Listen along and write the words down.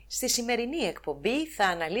Στη σημερινή εκπομπή θα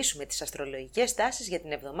αναλύσουμε τις αστρολογικές τάσεις για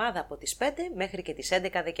την εβδομάδα από τις 5 μέχρι και τις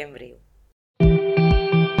 11 Δεκεμβρίου.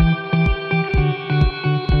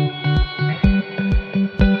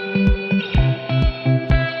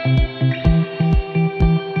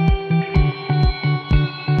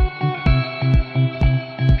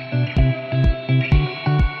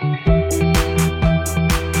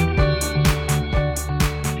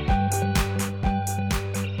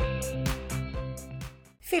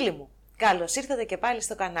 Φίλοι μου, καλώς ήρθατε και πάλι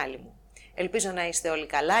στο κανάλι μου. Ελπίζω να είστε όλοι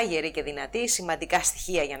καλά, γεροί και δυνατοί, σημαντικά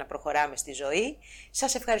στοιχεία για να προχωράμε στη ζωή.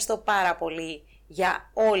 Σας ευχαριστώ πάρα πολύ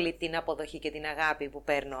για όλη την αποδοχή και την αγάπη που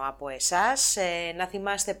παίρνω από εσάς. Να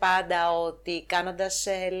θυμάστε πάντα ότι κάνοντας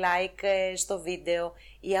like στο βίντεο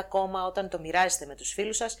ή ακόμα όταν το μοιράζεστε με τους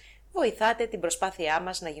φίλους σας, βοηθάτε την προσπάθειά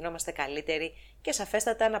μας να γινόμαστε καλύτεροι και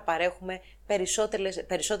σαφέστατα να παρέχουμε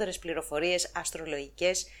περισσότερες πληροφορίες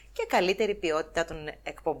αστρολογικές και καλύτερη ποιότητα των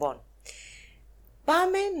εκπομπών.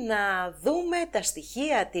 Πάμε να δούμε τα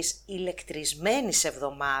στοιχεία της ηλεκτρισμένης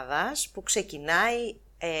εβδομάδας που ξεκινάει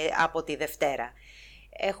από τη Δευτέρα.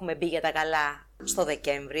 Έχουμε μπει για τα καλά στο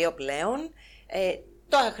Δεκέμβριο πλέον.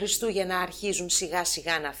 Τα Χριστούγεννα αρχίζουν σιγά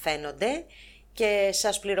σιγά να φαίνονται και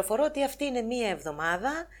σας πληροφορώ ότι αυτή είναι μία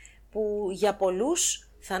εβδομάδα που για πολλούς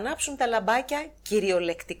θα ανάψουν τα λαμπάκια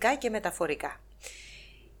κυριολεκτικά και μεταφορικά.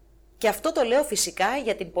 Και αυτό το λέω φυσικά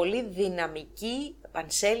για την πολύ δυναμική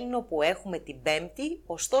Πανσέληνο που έχουμε την Πέμπτη,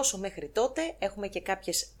 ωστόσο μέχρι τότε έχουμε και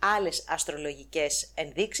κάποιες άλλες αστρολογικές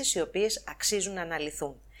ενδείξεις οι οποίες αξίζουν να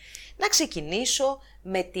αναλυθούν. Να ξεκινήσω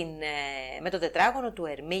με το τετράγωνο του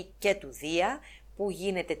Ερμή και του Δία που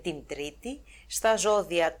γίνεται την Τρίτη, στα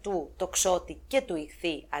ζώδια του Τοξότη και του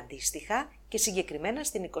Ιχθύ αντίστοιχα και συγκεκριμένα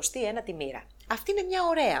στην 21η μοίρα. Αυτή είναι μια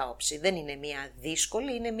ωραία όψη, δεν είναι μια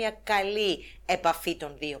δύσκολη, είναι μια καλή επαφή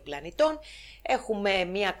των δύο πλανητών. Έχουμε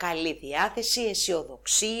μια καλή διάθεση,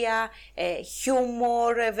 αισιοδοξία,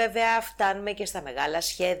 χιούμορ, βέβαια φτάνουμε και στα μεγάλα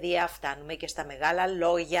σχέδια, φτάνουμε και στα μεγάλα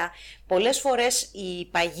λόγια. Πολλές φορές η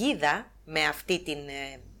παγίδα με αυτή την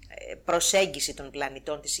προσέγγιση των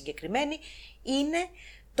πλανητών τη συγκεκριμένη είναι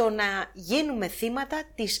το να γίνουμε θύματα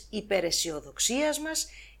της υπεραισιοδοξίας μας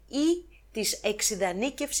ή της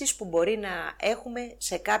εξιδανίκευσης που μπορεί να έχουμε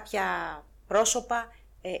σε κάποια πρόσωπα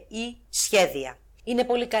ή σχέδια. Είναι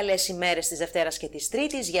πολύ καλές ημέρες της Δευτέρας και της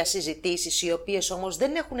Τρίτης για συζητήσεις οι οποίες όμως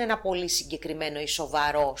δεν έχουν ένα πολύ συγκεκριμένο ή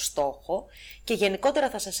σοβαρό στόχο και γενικότερα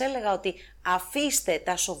θα σας έλεγα ότι αφήστε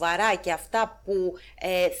τα σοβαρά και αυτά που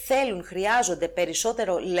χρειάζονται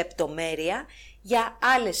περισσότερο λεπτομέρεια για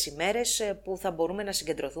άλλες ημέρες που θα μπορούμε να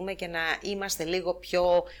συγκεντρωθούμε και να είμαστε λίγο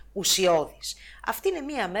πιο ουσιώδεις. Αυτή είναι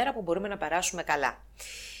μία μέρα που μπορούμε να περάσουμε καλά.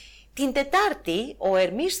 Την Τετάρτη ο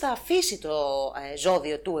Ερμής θα αφήσει το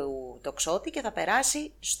ζώδιο του Τοξότη και θα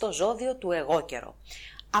περάσει στο ζώδιο του Εγώκερο.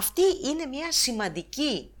 Αυτή είναι μια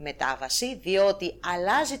σημαντική μετάβαση διότι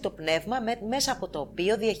αλλάζει το πνεύμα μέσα από το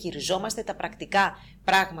οποίο διαχειριζόμαστε τα πρακτικά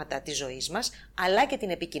πράγματα της ζωής μας αλλά και την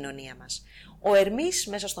επικοινωνία μας. Ο Ερμής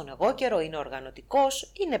μέσα στον Εγώκερο είναι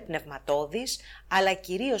οργανωτικός, είναι πνευματώδης αλλά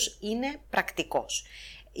κυρίως είναι πρακτικός.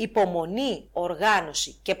 Υπομονή,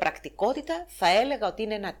 οργάνωση και πρακτικότητα θα έλεγα ότι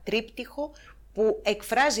είναι ένα τρίπτυχο που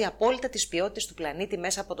εκφράζει απόλυτα τις ποιότητες του πλανήτη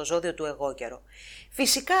μέσα από το ζώδιο του Εγώκερο.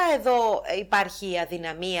 Φυσικά εδώ υπάρχει η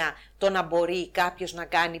αδυναμία το να μπορεί κάποιος να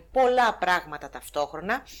κάνει πολλά πράγματα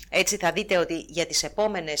ταυτόχρονα. Έτσι θα δείτε ότι για τις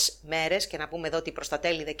επόμενες μέρες, και να πούμε εδώ ότι προς τα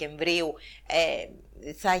τέλη Δεκεμβρίου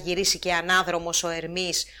θα γυρίσει και ανάδρομος ο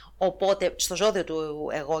Ερμής, οπότε στο ζώδιο του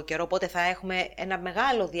Εγώκερο, οπότε θα έχουμε ένα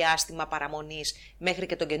μεγάλο διάστημα παραμονής μέχρι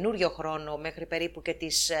και τον καινούριο χρόνο, μέχρι περίπου και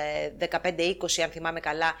τις 15-20 αν θυμάμαι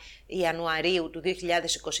καλά Ιανουαρίου του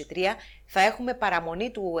 2023, θα έχουμε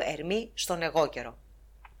παραμονή του Ερμή στον Εγώκερο.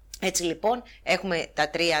 Έτσι λοιπόν έχουμε τα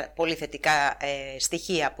τρία πολύ θετικά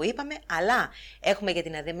στοιχεία που είπαμε, αλλά έχουμε και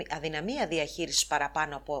την αδυναμία διαχείρισης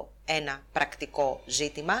παραπάνω από ένα πρακτικό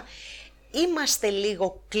ζήτημα. Είμαστε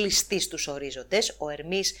λίγο κλειστοί στους ορίζοντες. Ο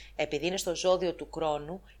Ερμής, επειδή είναι στο ζώδιο του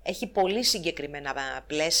Κρόνου, έχει πολύ συγκεκριμένα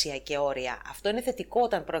πλαίσια και όρια. Αυτό είναι θετικό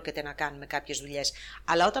όταν πρόκειται να κάνουμε κάποιες δουλειές.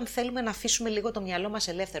 Αλλά όταν θέλουμε να αφήσουμε λίγο το μυαλό μας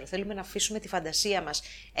ελεύθερο, θέλουμε να αφήσουμε τη φαντασία μας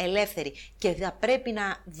ελεύθερη και θα πρέπει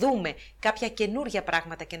να δούμε κάποια καινούργια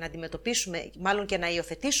πράγματα και να αντιμετωπίσουμε, μάλλον και να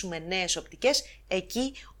υιοθετήσουμε νέες οπτικές,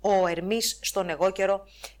 εκεί ο Ερμής στον Εγώκερο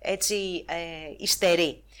έτσι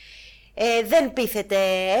υστερεί. Δεν πείθεται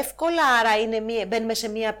εύκολα, άρα μπαίνουμε σε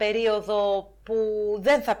μια περίοδο που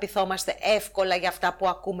δεν θα πειθόμαστε εύκολα για αυτά που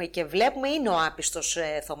ακούμε και βλέπουμε. Είναι ο άπιστος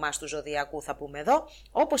Θωμάς του Ζωδιακού, θα πούμε εδώ.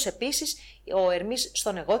 Όπως επίσης ο Ερμής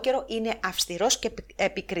στον Εγώκερο είναι αυστηρός και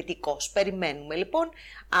επικριτικός. Περιμένουμε λοιπόν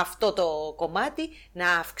αυτό το κομμάτι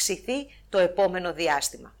να αυξηθεί το επόμενο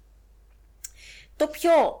διάστημα. Το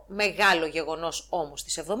πιο μεγάλο γεγονός όμως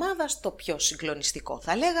της εβδομάδας, το πιο συγκλονιστικό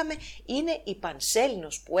θα λέγαμε, είναι η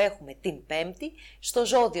Πανσέληνος που έχουμε την Πέμπτη στο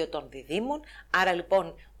ζώδιο των Διδύμων. Άρα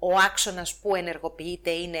λοιπόν ο άξονας που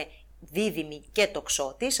ενεργοποιείται είναι Δίδυμη και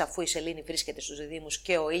τοξότης, αφού η σελήνη βρίσκεται στους Διδύμους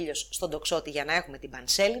και ο ήλιος στον τοξότη για να έχουμε την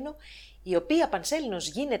Πανσέληνο, η οποία Πανσέληνος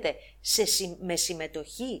γίνεται με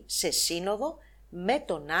συμμετοχή σε σύνοδο με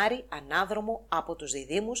τον Άρη ανάδρομο από τους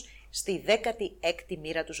Διδύμους στη 16η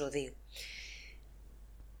μοίρα του ζωδίου.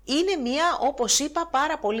 Είναι μια, όπως είπα,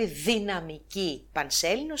 πάρα πολύ δυναμική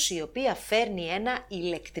Πανσέληνος, η οποία φέρνει ένα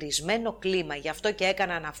ηλεκτρισμένο κλίμα. Γι' αυτό και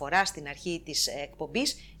έκανα αναφορά στην αρχή της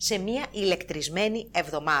εκπομπής σε μια ηλεκτρισμένη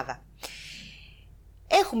εβδομάδα.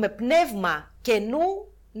 Έχουμε πνεύμα καινού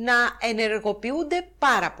να ενεργοποιούνται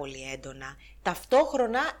πάρα πολύ έντονα.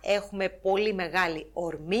 Ταυτόχρονα έχουμε πολύ μεγάλη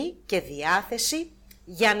ορμή και διάθεση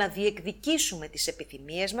για να διεκδικήσουμε τις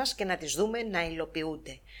επιθυμίες μας και να τις δούμε να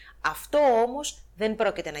υλοποιούνται. Αυτό όμως δεν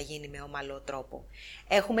πρόκειται να γίνει με ομαλό τρόπο.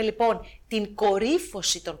 Έχουμε λοιπόν την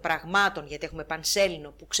κορύφωση των πραγμάτων, γιατί έχουμε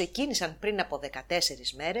Πανσέληνο που ξεκίνησαν πριν από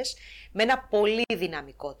 14 μέρες, με ένα πολύ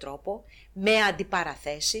δυναμικό τρόπο, με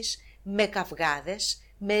αντιπαραθέσεις, με καυγάδες,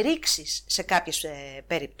 με ρήξεις σε κάποιες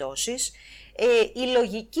περιπτώσεις. Η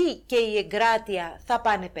λογική και η εγκράτεια θα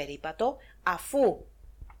πάνε περίπατο, αφού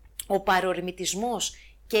ο παρορμητισμός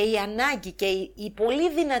και η ανάγκη και η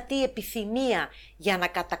πολύ δυνατή επιθυμία για να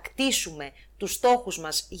κατακτήσουμε τους στόχους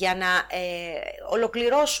μας, για να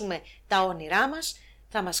ολοκληρώσουμε τα όνειρά μας,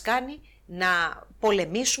 θα μας κάνει να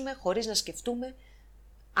πολεμήσουμε χωρίς να σκεφτούμε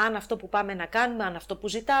αν αυτό που πάμε να κάνουμε, αν αυτό που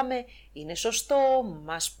ζητάμε είναι σωστό,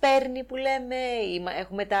 μας παίρνει που λέμε,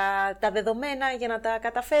 έχουμε τα δεδομένα για να τα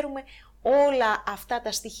καταφέρουμε. Όλα αυτά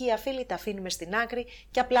τα στοιχεία, φίλοι, τα αφήνουμε στην άκρη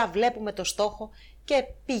και απλά βλέπουμε το στόχο και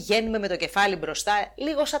πηγαίνουμε με το κεφάλι μπροστά,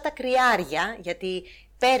 λίγο σαν τα κρυάρια, γιατί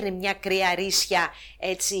παίρνει μια κρυαρίσια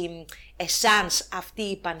έτσι εσάνς αυτή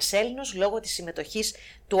η Πανσέληνος λόγω της συμμετοχής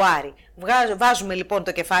του Άρη. Βάζουμε λοιπόν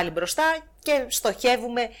το κεφάλι μπροστά και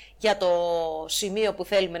στοχεύουμε για το σημείο που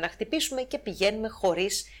θέλουμε να χτυπήσουμε και πηγαίνουμε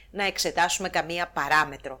χωρίς να εξετάσουμε καμία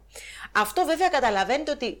παράμετρο. Αυτό βέβαια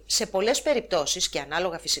καταλαβαίνετε ότι σε πολλές περιπτώσεις και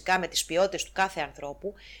ανάλογα φυσικά με τις ποιότητες του κάθε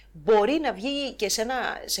ανθρώπου μπορεί να βγει και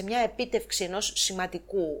σε μια επίτευξη ενός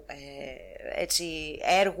σημαντικού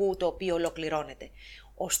έργου το οποίο ολοκληρώνεται.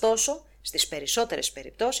 Ωστόσο, στις περισσότερες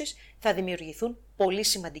περιπτώσεις θα δημιουργηθούν πολύ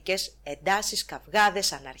σημαντικές εντάσεις,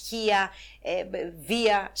 καυγάδες, αναρχία,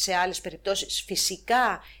 βία, σε άλλες περιπτώσεις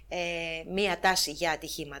φυσικά μία τάση για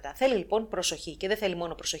ατυχήματα. Θέλει λοιπόν προσοχή και δεν θέλει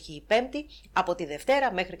μόνο προσοχή η Πέμπτη, από τη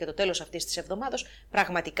Δευτέρα μέχρι και το τέλος αυτής της εβδομάδος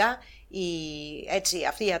πραγματικά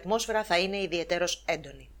αυτή η ατμόσφαιρα θα είναι ιδιαιτέρως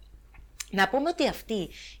έντονη. Να πούμε ότι αυτή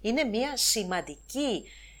είναι μία σημαντική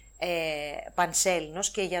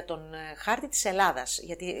Πανσέληνος και για τον χάρτη της Ελλάδας,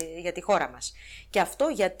 για τη χώρα μας. Και αυτό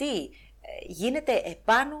γιατί γίνεται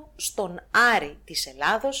επάνω στον Άρη της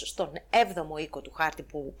Ελλάδος, στον 7ο οίκο του χάρτη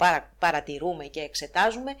που παρατηρούμε και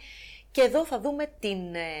εξετάζουμε, και εδώ θα δούμε την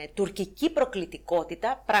τουρκική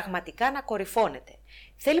προκλητικότητα πραγματικά να κορυφώνεται.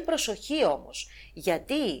 Θέλει προσοχή όμως,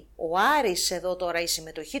 γιατί ο Άρης εδώ τώρα, η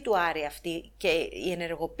συμμετοχή του Άρη αυτή και η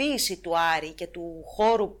ενεργοποίηση του Άρη και του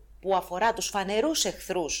χώρου που αφορά τους φανερούς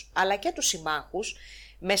εχθρούς αλλά και τους συμμάχους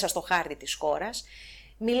μέσα στο χάρτη της χώρας,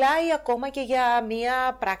 μιλάει ακόμα και για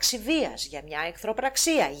μια πράξη βίας, για μια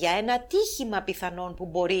εχθροπραξία, για ένα τύχημα πιθανόν που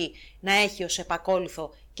μπορεί να έχει ως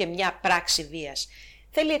επακόλουθο και μια πράξη βίας.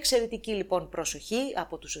 Θέλει εξαιρετική λοιπόν προσοχή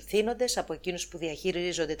από τους ευθύνοντες, από εκείνους που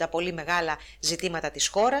διαχειρίζονται τα πολύ μεγάλα ζητήματα της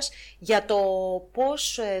χώρας, για το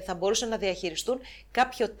πώς θα μπορούσαν να διαχειριστούν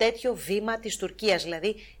κάποιο τέτοιο βήμα της Τουρκίας.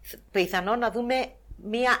 Δηλαδή πιθανόν να δούμε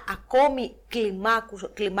μια ακόμη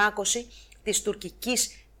κλιμάκωση της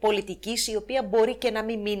τουρκικής πολιτικής, η οποία μπορεί και να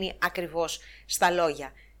μην μείνει ακριβώς στα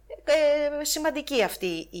λόγια. Σημαντική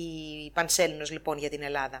αυτή η Πανσέληνος λοιπόν για την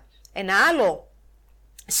Ελλάδα. Ένα άλλο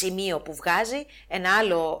σημείο που βγάζει, ένα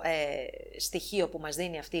άλλο στοιχείο που μας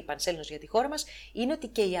δίνει αυτή η Πανσέληνος για τη χώρα μας, είναι ότι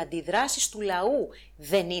και οι αντιδράσεις του λαού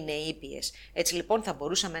δεν είναι ήπιες. Έτσι λοιπόν θα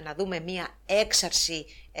μπορούσαμε να δούμε μία έξαρση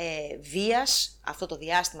βίας αυτό το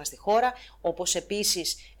διάστημα στη χώρα, όπως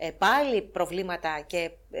επίσης πάλι προβλήματα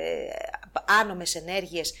και άνομες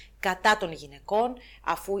ενέργειες κατά των γυναικών,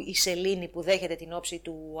 αφού η σελήνη που δέχεται την όψη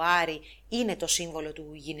του Άρη είναι το σύμβολο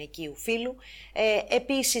του γυναικείου φύλου.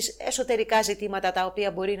 Επίσης εσωτερικά ζητήματα τα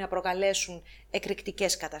οποία μπορεί να προκαλέσουν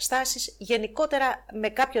εκρηκτικές καταστάσεις. Γενικότερα με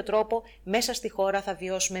κάποιο τρόπο μέσα στη χώρα θα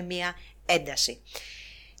βιώσουμε μία ένταση.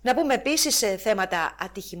 Να πούμε επίσης σε θέματα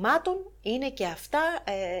ατυχημάτων, είναι και αυτά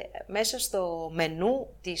μέσα στο μενού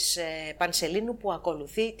της Πανσελήνου που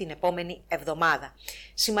ακολουθεί την επόμενη εβδομάδα.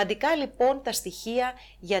 Σημαντικά λοιπόν τα στοιχεία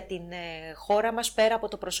για την χώρα μας πέρα από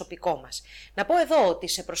το προσωπικό μας. Να πω εδώ ότι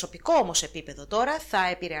σε προσωπικό όμως επίπεδο τώρα θα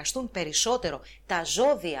επηρεαστούν περισσότερο τα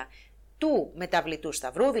ζώδια του μεταβλητού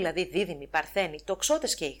σταυρού, δηλαδή Δίδυμοι, Παρθένοι,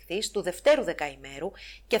 Τοξότες και Ιχθύς του δευτέρου δεκαημέρου,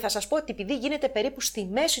 και θα σας πω ότι επειδή γίνεται περίπου στη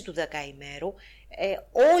μέση του δεκαημέρου,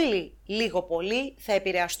 όλοι λίγο πολύ θα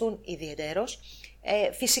επηρεαστούν ιδιαιτέρως.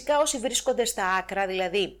 Φυσικά όσοι βρίσκονται στα άκρα,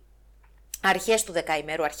 δηλαδή αρχές του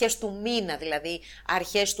δεκαημέρου, αρχές του μήνα, δηλαδή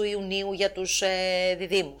αρχές του Ιουνίου για τους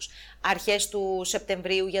Διδύμους, αρχές του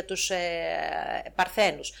Σεπτεμβρίου για τους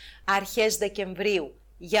Παρθένους, αρχές Δεκεμβρίου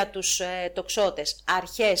για τους Τοξότες,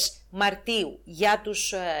 αρχές Μαρτίου για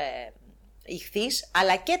τους Ιχθύς,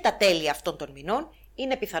 αλλά και τα τέλη αυτών των μηνών,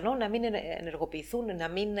 είναι πιθανό να μην ενεργοποιηθούν, να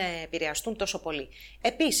μην επηρεαστούν τόσο πολύ.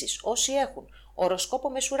 Επίσης, όσοι έχουν οροσκόπο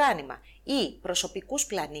μεσουράνημα ή προσωπικούς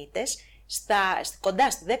πλανήτες,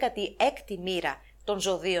 κοντά στη 16η μοίρα των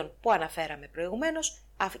ζωδίων που αναφέραμε προηγουμένως,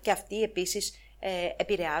 και αυτοί επίσης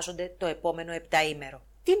επηρεάζονται το επόμενο επταήμερο.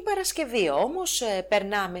 Την Παρασκευή όμως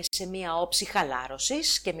περνάμε σε μία όψη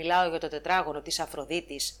χαλάρωσης και μιλάω για το τετράγωνο της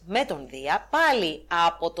Αφροδίτης με τον Δία, πάλι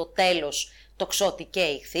από το τέλος Τοξότη και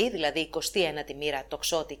Ιχθύ, δηλαδή 29η μοίρα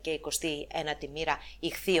Τοξότη και 29η μοίρα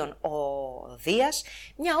Ιχθύων ο Δίας,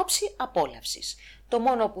 μια όψη απόλαυσης. Το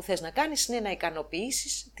μόνο που θες να κάνεις είναι να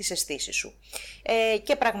ικανοποιήσεις τις αισθήσεις σου.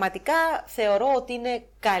 Και πραγματικά θεωρώ ότι είναι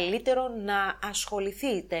καλύτερο να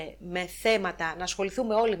ασχοληθείτε με θέματα, να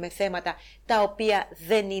ασχοληθούμε όλοι με θέματα τα οποία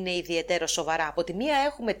δεν είναι ιδιαίτερα σοβαρά. Από τη μία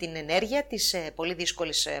έχουμε την ενέργεια της πολύ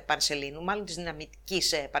δύσκολης Πανσελήνου, μάλλον της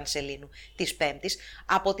δυναμικής Πανσελήνου της Πέμπτης.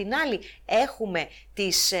 Από την άλλη έχουμε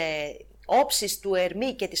τις όψεις του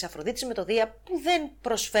Ερμή και της Αφροδίτης με το Δία που δεν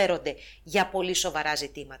προσφέρονται για πολύ σοβαρά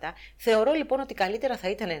ζητήματα. Θεωρώ λοιπόν ότι καλύτερα θα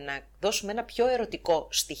ήταν να δώσουμε ένα πιο ερωτικό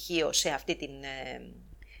στοιχείο σε αυτή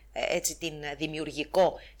την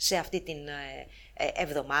δημιουργικό σε αυτή την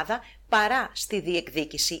εβδομάδα παρά στη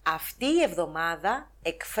διεκδίκηση. Αυτή η εβδομάδα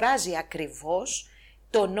εκφράζει ακριβώς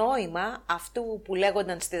το νόημα αυτού που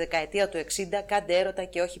λέγονταν στη δεκαετία του 60, κάντε έρωτα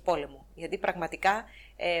και όχι πόλεμο. Γιατί πραγματικά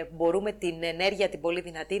μπορούμε την ενέργεια την πολύ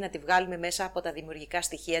δυνατή να τη βγάλουμε μέσα από τα δημιουργικά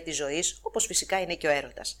στοιχεία της ζωής, όπως φυσικά είναι και ο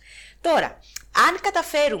έρωτας. Τώρα, αν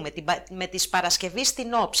καταφέρουμε με τις Παρασκευής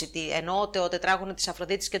στην όψη, εννοώ το τετράγωνο της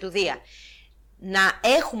Αφροδίτης και του Δία, να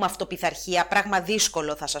έχουμε αυτοπιθαρχία, πράγμα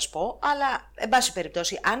δύσκολο θα σας πω, αλλά εν πάση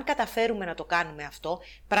περιπτώσει, αν καταφέρουμε να το κάνουμε αυτό,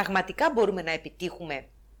 πραγματικά μπορούμε να επιτύχουμε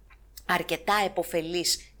αρκετά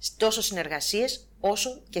επωφελείς τόσο συνεργασίες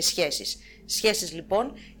όσο και σχέσεις. Σχέσεις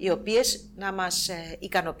λοιπόν οι οποίες να μας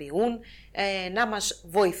ικανοποιούν, να μας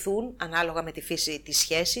βοηθούν ανάλογα με τη φύση της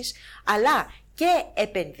σχέσης, αλλά και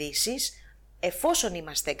επενδύσεις εφόσον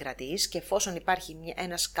είμαστε εγκρατείς και εφόσον υπάρχει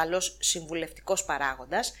ένας καλός συμβουλευτικός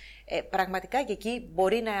παράγοντας, πραγματικά και εκεί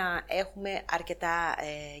μπορεί να έχουμε αρκετά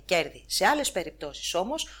κέρδη. Σε άλλες περιπτώσεις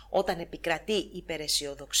όμως, όταν επικρατεί η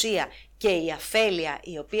υπεραισιοδοξία και η αφέλεια,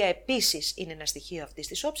 η οποία επίσης είναι ένα στοιχείο αυτής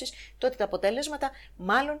της όψης, τότε τα αποτέλεσματα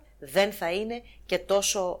μάλλον δεν θα είναι και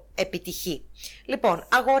τόσο επιτυχή. Λοιπόν,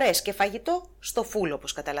 αγορές και φαγητό στο φούλο,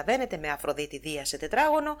 όπως καταλαβαίνετε, με Αφροδίτη Δία σε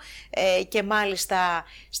τετράγωνο, και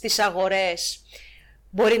στις αγορές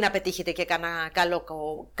μπορεί να πετύχετε και κανένα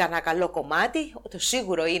καλό κομμάτι. Το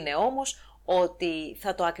σίγουρο είναι όμως ότι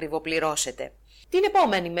θα το ακριβοπληρώσετε. Την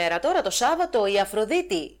επόμενη μέρα τώρα, το Σάββατο, η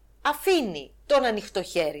Αφροδίτη αφήνει τον ανοιχτό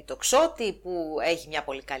χέρι τοξότη που έχει μια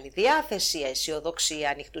πολύ καλή διάθεση, αισιοδοξία,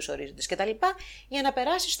 ανοιχτούς ορίζοντες κτλ. Για να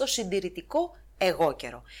περάσει στο συντηρητικό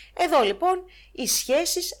εγώκερο. Εδώ λοιπόν οι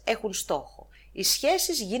σχέσεις έχουν στόχο. Οι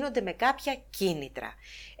σχέσεις γίνονται με κάποια κίνητρα.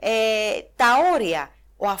 Τα όρια,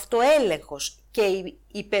 ο αυτοέλεγχος και η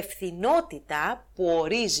υπευθυνότητα που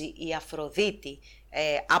ορίζει η Αφροδίτη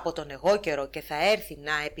από τον εγώκερο και θα έρθει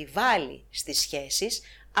να επιβάλλει στις σχέσεις,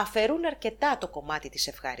 αφαιρούν αρκετά το κομμάτι της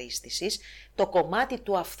ευχαρίστησης, το κομμάτι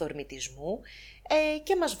του αυθορμητισμού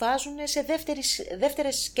και μας βάζουν σε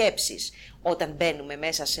δεύτερες σκέψεις όταν μπαίνουμε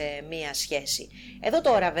μέσα σε μία σχέση. Εδώ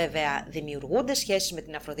τώρα βέβαια δημιουργούνται σχέσεις με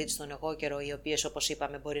την Αφροδίτη στον εγώκερο, οι οποίες όπως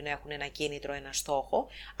είπαμε μπορεί να έχουν ένα κίνητρο, ένα στόχο,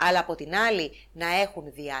 αλλά από την άλλη να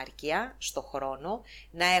έχουν διάρκεια στο χρόνο,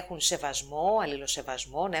 να έχουν σεβασμό,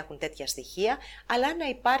 αλληλοσεβασμό, να έχουν τέτοια στοιχεία, αλλά να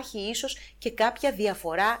υπάρχει ίσως και κάποια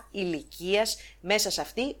διαφορά ηλικίας μέσα σε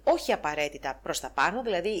αυτή, όχι απαραίτητα προς τα πάνω,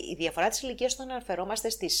 δηλαδή η διαφορά της ηλικίας όταν αναφερόμαστε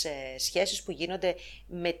στις σχέσεις που γίνονται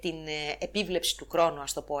με την επίβλεψη του χρόνου,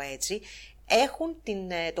 ας το πω έτσι, έχουν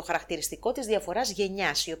το χαρακτηριστικό της διαφοράς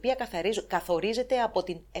γενιάς, η οποία καθορίζεται από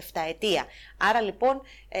την 7ετία. Άρα λοιπόν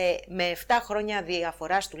με 7 χρόνια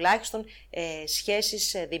διαφοράς τουλάχιστον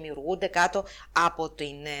σχέσεις δημιουργούνται κάτω από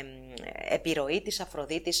την επιρροή της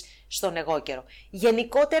Αφροδίτης στον εγώκερο.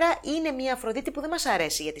 Γενικότερα είναι μια Αφροδίτη που δεν μας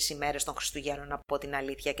αρέσει για τις ημέρες των Χριστουγέννων, από την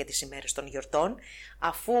αλήθεια, και τις ημέρες των γιορτών,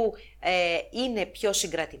 αφού είναι πιο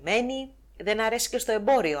συγκρατημένη. Δεν αρέσει και στο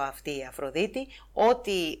εμπόριο αυτή η Αφροδίτη.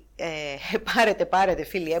 Ό,τι πάρετε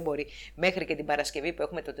φίλοι έμποροι μέχρι και την Παρασκευή που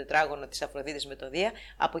έχουμε το τετράγωνο της Αφροδίτης με το Δία,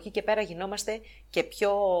 από εκεί και πέρα γινόμαστε και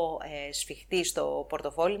πιο σφιχτοί στο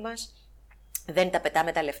πορτοφόλι μας. Δεν τα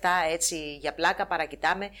πετάμε τα λεφτά έτσι για πλάκα,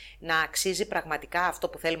 παρακοιτάμε να αξίζει πραγματικά αυτό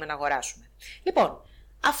που θέλουμε να αγοράσουμε. Λοιπόν,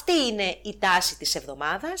 αυτή είναι η τάση της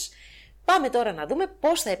εβδομάδας. Πάμε τώρα να δούμε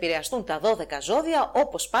πώς θα επηρεαστούν τα 12 ζώδια,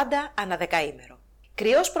 όπως πάντα ανά δεκαήμερο.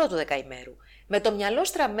 Κρυός πρώτου δεκαημέρου. Με το μυαλό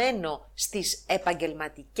στραμμένο στις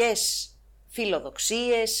επαγγελματικές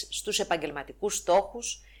φιλοδοξίες, στους επαγγελματικούς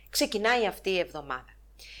στόχους, ξεκινάει αυτή η εβδομάδα.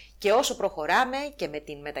 Και όσο προχωράμε και με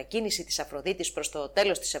την μετακίνηση της Αφροδίτης προς το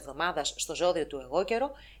τέλος της εβδομάδας στο ζώδιο του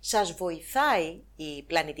εγώκερο, σας βοηθάει η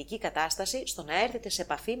πλανητική κατάσταση στο να έρθετε σε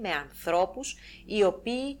επαφή με ανθρώπους οι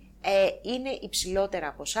οποίοι είναι υψηλότερα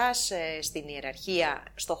από εσάς στην ιεραρχία,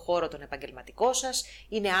 στο χώρο τον επαγγελματικό σας,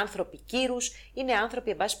 είναι άνθρωποι κύρους, είναι άνθρωποι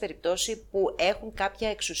εν πάση περιπτώσει που έχουν κάποια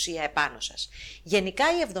εξουσία επάνω σας. Γενικά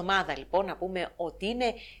η εβδομάδα λοιπόν να πούμε ότι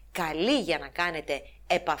είναι καλή για να κάνετε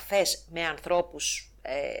επαφές με ανθρώπους,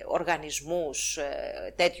 οργανισμούς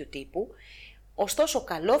τέτοιου τύπου. Ωστόσο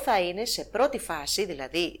καλό θα είναι σε πρώτη φάση,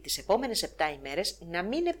 δηλαδή τις επόμενες 7 ημέρες, να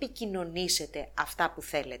μην επικοινωνήσετε αυτά που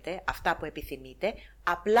θέλετε, αυτά που επιθυμείτε,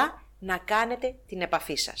 απλά να κάνετε την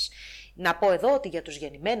επαφή σας. Να πω εδώ ότι για τους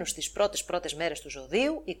γεννημένους τις πρώτες μέρες του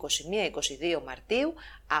ζωδίου, 21-22 Μαρτίου,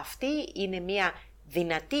 αυτή είναι μια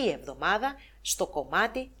δυνατή εβδομάδα στο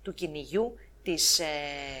κομμάτι του κυνηγιού της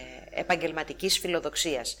επαγγελματικής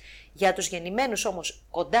φιλοδοξίας. Για τους γεννημένους όμως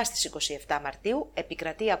κοντά στις 27 Μαρτίου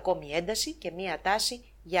επικρατεί ακόμη ένταση και μία τάση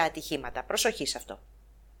για ατυχήματα. Προσοχή σε αυτό.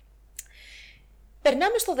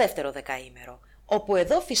 Περνάμε στο δεύτερο δεκαήμερο, όπου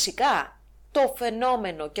εδώ φυσικά το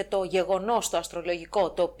φαινόμενο και το γεγονός το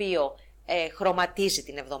αστρολογικό το οποίο χρωματίζει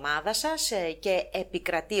την εβδομάδα σας και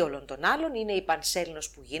επικρατεί όλων των άλλων είναι η Πανσέληνος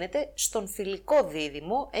που γίνεται. Στον φιλικό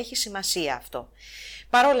δίδυμο έχει σημασία αυτό.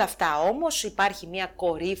 Παρ' όλα αυτά όμως υπάρχει μια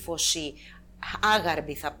κορύφωση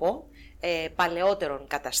άγαρμπη θα πω, παλαιότερων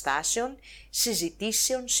καταστάσεων,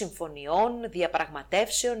 συζητήσεων, συμφωνιών,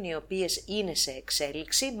 διαπραγματεύσεων οι οποίες είναι σε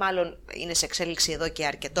εξέλιξη, μάλλον είναι σε εξέλιξη εδώ και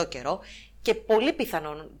αρκετό καιρό και πολύ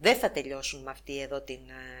πιθανόν δεν θα τελειώσουν με αυτή εδώ την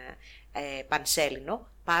Πανσέληνο.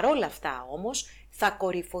 Παρόλα αυτά όμως θα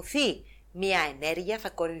κορυφωθεί μια ενέργεια, θα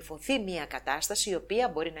κορυφωθεί μια κατάσταση η οποία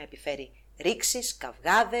μπορεί να επιφέρει ρήξεις,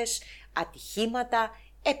 καυγάδες, ατυχήματα,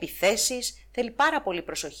 επιθέσεις. Θέλει πάρα πολύ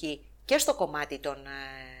προσοχή και στο κομμάτι των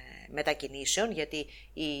μετακινήσεων, γιατί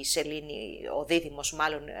η σελήνη, ο δίδυμος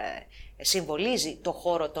μάλλον συμβολίζει το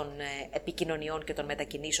χώρο των επικοινωνιών και των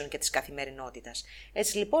μετακινήσεων και της καθημερινότητας.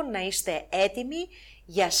 Έτσι λοιπόν να είστε έτοιμοι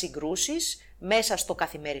για συγκρούσεις μέσα στο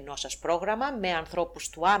καθημερινό σας πρόγραμμα, με ανθρώπους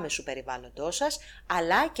του άμεσου περιβάλλοντός σας,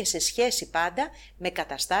 αλλά και σε σχέση πάντα με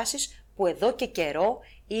καταστάσεις που εδώ και καιρό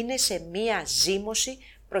είναι σε μία ζήμωση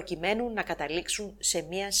προκειμένου να καταλήξουν σε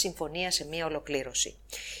μία συμφωνία, σε μία ολοκλήρωση.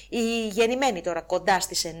 Οι γεννημένοι τώρα κοντά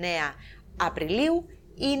στις 9 Απριλίου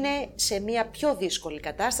είναι σε μία πιο δύσκολη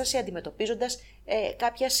κατάσταση, αντιμετωπίζοντας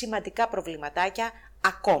κάποια σημαντικά προβληματάκια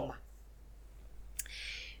ακόμα.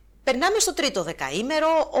 Περνάμε στο τρίτο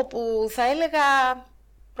δεκαήμερο, όπου θα έλεγα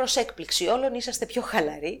προς έκπληξη όλων είσαστε πιο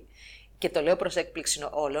χαλαροί. Και το λέω προς έκπληξη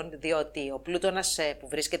όλων, διότι ο Πλούτονας που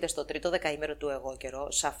βρίσκεται στο τρίτο δεκαήμερο του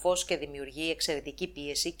εγώκερο σαφώς και δημιουργεί εξαιρετική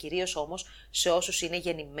πίεση, κυρίως όμως σε όσους είναι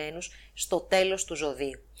γεννημένους στο τέλος του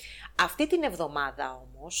ζωδίου. Αυτή την εβδομάδα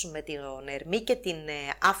όμως με τον Ερμή και την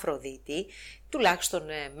Αφροδίτη, τουλάχιστον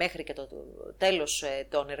μέχρι και το τέλος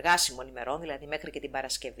των εργάσιμων ημερών, δηλαδή μέχρι και την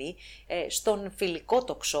Παρασκευή, στον φιλικό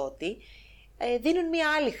τοξότη, δίνουν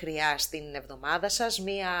μια άλλη χρειά στην εβδομάδα σας,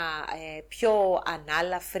 μια πιο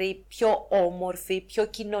ανάλαφρη, πιο όμορφη, πιο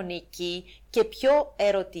κοινωνική και πιο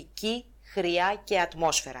ερωτική χρειά και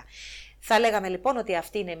ατμόσφαιρα. Θα λέγαμε λοιπόν ότι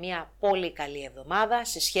αυτή είναι μια πολύ καλή εβδομάδα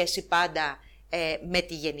σε σχέση πάντα με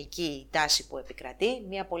τη γενική τάση που επικρατεί,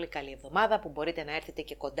 μια πολύ καλή εβδομάδα που μπορείτε να έρθετε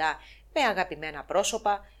και κοντά με αγαπημένα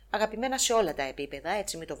πρόσωπα, αγαπημένα σε όλα τα επίπεδα,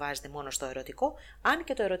 έτσι μην το βάζετε μόνο στο ερωτικό, αν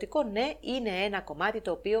και το ερωτικό ναι είναι ένα κομμάτι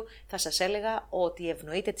το οποίο θα σας έλεγα ότι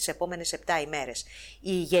ευνοείται τις επόμενες 7 ημέρες.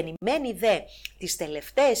 Οι γεννημένοι δε τις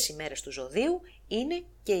τελευταίες ημέρες του ζωδίου είναι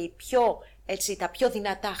και οι πιο έτσι, τα πιο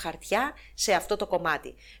δυνατά χαρτιά σε αυτό το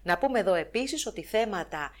κομμάτι. Να πούμε εδώ επίσης ότι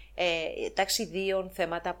θέματα ταξιδίων,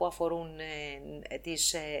 θέματα που αφορούν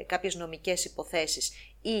κάποιες νομικές υποθέσεις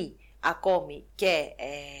ή ακόμη και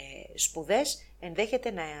σπουδές,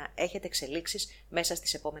 ενδέχεται να έχετε εξελίξεις μέσα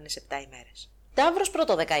στις επόμενες 7 ημέρες. Ταύρος,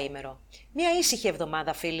 πρώτο δεκαήμερο. Μια ήσυχη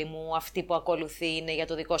εβδομάδα, φίλοι μου, αυτή που ακολουθεί είναι για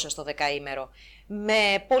το δικό σας το δεκαήμερο.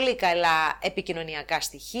 Με πολύ καλά επικοινωνιακά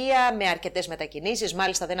στοιχεία, με αρκετές μετακινήσεις,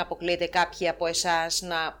 μάλιστα δεν αποκλείεται κάποιοι από εσάς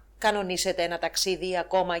να κανονίσετε ένα ταξίδι ή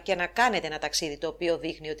ακόμα και να κάνετε ένα ταξίδι το οποίο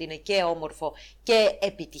δείχνει ότι είναι και όμορφο και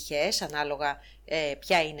επιτυχές, ανάλογα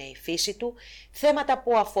ποια είναι η φύση του. Θέματα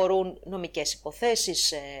που αφορούν νομικές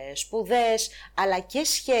υποθέσεις, σπουδές, αλλά και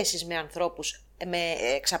σχέσεις με ανθρώπους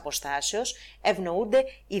εξ αποστάσεως ευνοούνται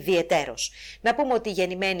ιδιαιτέρως. Να πούμε ότι η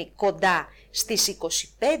γεννημένη κοντά στις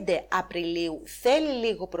 25 Απριλίου θέλει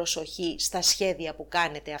λίγο προσοχή στα σχέδια που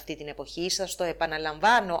κάνετε αυτή την εποχή. Σας το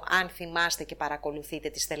επαναλαμβάνω αν θυμάστε και παρακολουθείτε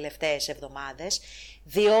τις τελευταίες εβδομάδες,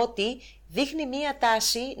 διότι δείχνει μία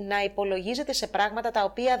τάση να υπολογίζετε σε πράγματα τα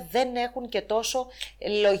οποία δεν έχουν και τόσο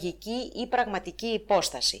λογική ή πραγματική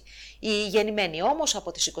υπόσταση. Η γεννημένη όμως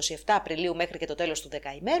από τις 27 Απριλίου μέχρι και το τέλος του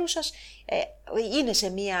δεκαημέρου σας είναι σε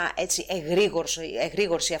μία έτσι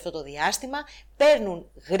εγρήγορση αυτό το διάστημα,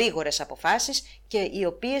 παίρνουν γρήγορες αποφάσεις και οι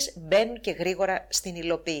οποίες μπαίνουν και γρήγορα στην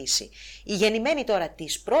υλοποίηση. Οι γεννημένοι τώρα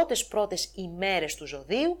τις πρώτες ημέρες του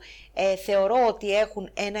ζωδίου θεωρώ ότι έχουν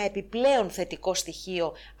ένα επιπλέον θετικό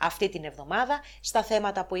στοιχείο αυτή την εβδομάδα στα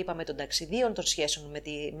θέματα που είπαμε των ταξιδίων, των σχέσεων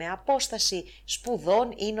με απόσταση,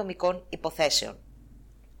 σπουδών ή νομικών υποθέσεων.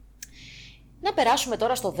 Να περάσουμε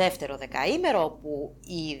τώρα στο δεύτερο δεκαήμερο, όπου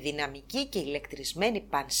η δυναμική και ηλεκτρισμένη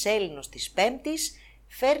Πανσέληνος της Πέμπτης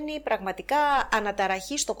φέρνει πραγματικά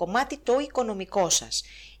αναταραχή στο κομμάτι το οικονομικό σας.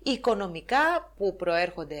 Οι οικονομικά που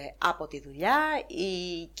προέρχονται από τη δουλειά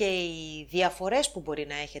και οι διαφορές που μπορεί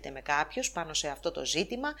να έχετε με κάποιους πάνω σε αυτό το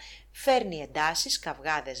ζήτημα φέρνει εντάσεις,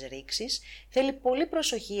 καυγάδες, ρήξεις. Θέλει πολύ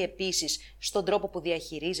προσοχή επίσης στον τρόπο που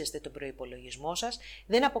διαχειρίζεστε τον προϋπολογισμό σας.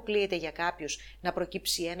 Δεν αποκλείεται για κάποιους να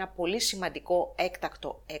προκύψει ένα πολύ σημαντικό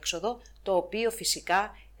έκτακτο έξοδο, το οποίο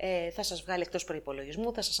φυσικά θα σας βγάλει εκτός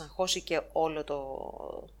προϋπολογισμού, θα σας αγχώσει και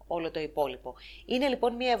όλο το υπόλοιπο. Είναι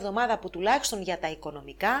λοιπόν μια εβδομάδα που τουλάχιστον για τα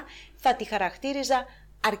οικονομικά θα τη χαρακτήριζα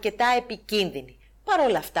αρκετά επικίνδυνη. Παρ'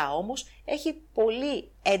 όλα αυτά όμως έχει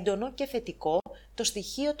πολύ έντονο και θετικό το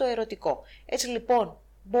στοιχείο το ερωτικό. Έτσι λοιπόν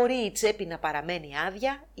μπορεί η τσέπη να παραμένει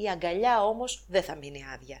άδεια, η αγκαλιά όμως δεν θα μείνει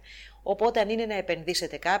άδεια. Οπότε αν είναι να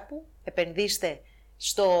επενδύσετε κάπου, επενδύστε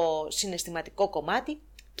στο συναισθηματικό κομμάτι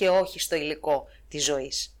και όχι στο υλικό της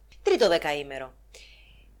ζωής. Τρίτο δεκαήμερο.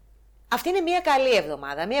 Αυτή είναι μια καλή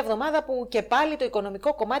εβδομάδα, μια εβδομάδα που και πάλι το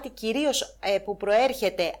οικονομικό κομμάτι κυρίως που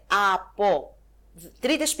προέρχεται από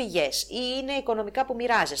τρίτες πηγές ή είναι οικονομικά που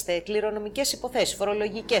μοιράζεστε, κληρονομικές υποθέσεις,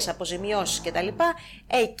 φορολογικές, αποζημιώσεις κτλ.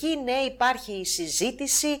 Εκεί ναι υπάρχει η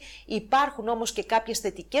συζήτηση, υπάρχουν όμως και κάποιες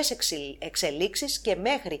θετικές εξελίξεις και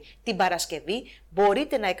μέχρι την Παρασκευή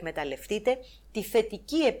μπορείτε να εκμεταλλευτείτε τη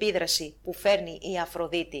θετική επίδραση που φέρνει η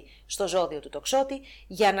Αφροδίτη στο ζώδιο του τοξότη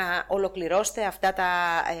για να ολοκληρώσετε αυτά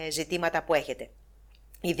τα ζητήματα που έχετε.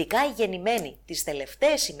 Ειδικά οι γεννημένοι τις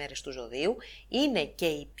τελευταίες ημέρες του ζωδίου είναι και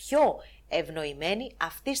οι πιο ευνοημένοι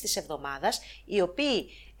αυτής της εβδομάδας, οι οποίοι,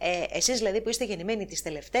 εσείς δηλαδή που είστε γεννημένοι τις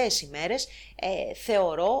τελευταίες ημέρες,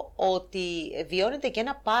 θεωρώ ότι βιώνετε και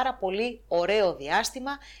ένα πάρα πολύ ωραίο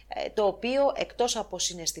διάστημα, το οποίο εκτός από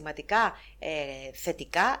συναισθηματικά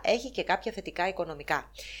θετικά, έχει και κάποια θετικά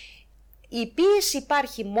οικονομικά. Η πίεση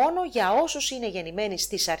υπάρχει μόνο για όσους είναι γεννημένοι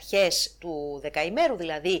στις αρχές του δεκαημέρου,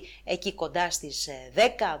 δηλαδή εκεί κοντά στις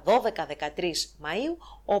 10, 12, 13 Μαΐου,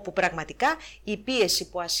 όπου πραγματικά η πίεση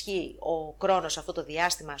που ασκεί ο Κρόνος αυτό το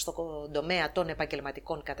διάστημα στο τομέα των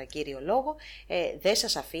επαγγελματικών κατά κύριο λόγο δεν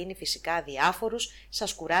σας αφήνει φυσικά διάφορους,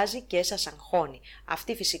 σας κουράζει και σας αγχώνει.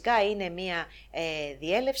 Αυτή φυσικά είναι μια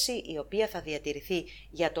διέλευση η οποία θα διατηρηθεί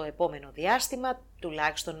για το επόμενο διάστημα,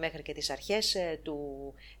 τουλάχιστον μέχρι και τις αρχές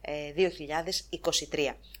του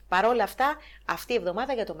 2023. Παρ' όλα αυτά, αυτή η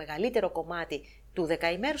εβδομάδα για το μεγαλύτερο κομμάτι του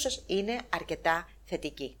δεκαημέρου σας είναι αρκετά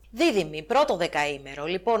θετική. Δίδυμη, πρώτο δεκαήμερο.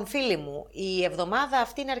 Λοιπόν, φίλοι μου, η εβδομάδα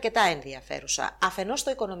αυτή είναι αρκετά ενδιαφέρουσα. Αφενός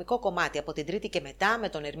στο οικονομικό κομμάτι, από την Τρίτη και μετά, με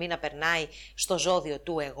τον Ερμή να περνάει στο ζώδιο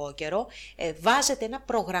του εγώ καιρό, βάζετε ένα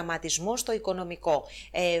προγραμματισμό στο οικονομικό.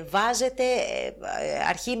 Βάζετε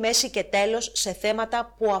αρχή, μέση και τέλος σε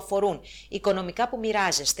θέματα που αφορούν οικονομικά που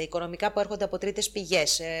μοιράζεστε, οικονομικά που έρχονται από τρίτες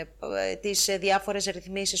πηγές, τις διάφορες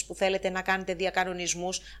ρυθμίσεις που θέλετε να κάνετε,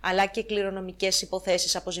 διακανονισμούς, αλλά και κληρονομικές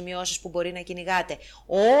υποθέσεις, αποζημιώσεις που μπορεί να κυνηγάτε.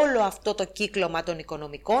 όλο αυτό το κύκλωμα των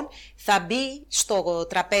οικονομικών θα μπει στο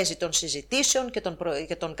τραπέζι των συζητήσεων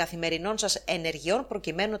και των καθημερινών σας ενεργειών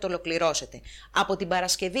προκειμένου να το ολοκληρώσετε. Από την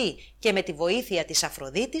Παρασκευή και με τη βοήθεια της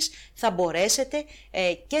Αφροδίτης θα μπορέσετε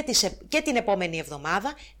και την επόμενη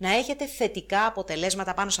εβδομάδα να έχετε θετικά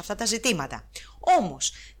αποτελέσματα πάνω σε αυτά τα ζητήματα.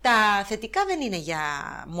 Όμως, τα θετικά δεν είναι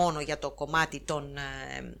μόνο για το κομμάτι των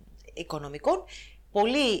οικονομικών.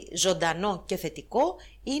 Πολύ ζωντανό και θετικό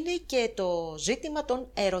είναι και το ζήτημα των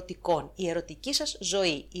ερωτικών, η ερωτική σας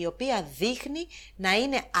ζωή, η οποία δείχνει να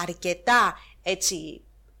είναι αρκετά έτσι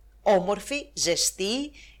όμορφη,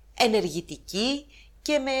 ζεστή, ενεργητική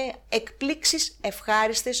και με εκπλήξεις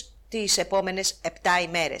ευχάριστες τις επόμενες 7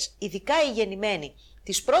 ημέρες. Ειδικά οι γεννημένοι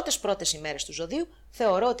τις πρώτες ημέρες του ζωδίου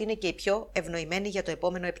θεωρώ ότι είναι και οι πιο ευνοημένοι για το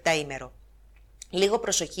επόμενο 7ήμερο. Λίγο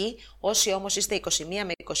προσοχή όσοι όμως είστε 21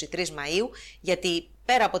 με 23 Μαΐου, γιατί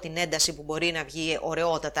πέρα από την ένταση που μπορεί να βγει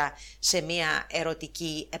ωραιότατα σε μια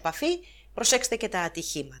ερωτική επαφή, προσέξτε και τα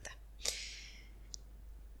ατυχήματα.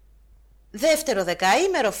 Δεύτερο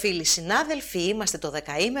δεκαήμερο, φίλοι συνάδελφοι, είμαστε το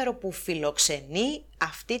δεκαήμερο που φιλοξενεί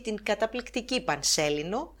αυτή την καταπληκτική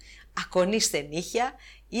Πανσέληνο. Ακονίστε νύχια,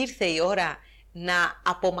 ήρθε η ώρα να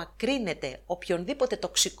απομακρύνετε οποιονδήποτε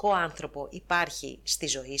τοξικό άνθρωπο υπάρχει στη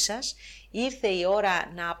ζωή σας. Ήρθε η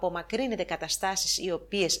ώρα να απομακρύνετε καταστάσεις οι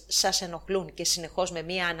οποίες σας ενοχλούν και συνεχώς με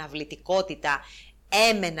μία αναβλητικότητα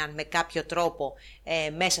έμεναν με κάποιο τρόπο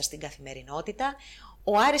μέσα στην καθημερινότητα.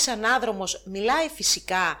 Ο Άρης Ανάδρομος μιλάει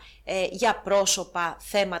φυσικά για πρόσωπα,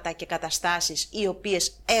 θέματα και καταστάσεις οι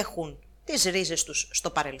οποίες έχουν τις ρίζες τους στο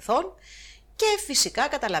παρελθόν και φυσικά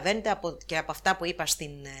καταλαβαίνετε και από αυτά που είπα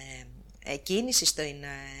στην κίνηση, στην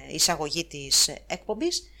εισαγωγή της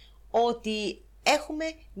εκπομπής, ότι έχουμε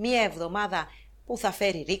μία εβδομάδα που θα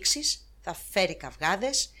φέρει ρήξεις, θα φέρει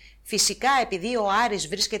καυγάδες. Φυσικά επειδή ο Άρης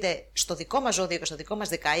βρίσκεται στο δικό μας ζώδιο και στο δικό μας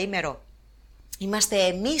δεκαήμερο, είμαστε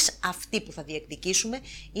εμείς αυτοί που θα διεκδικήσουμε,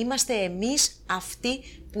 είμαστε εμείς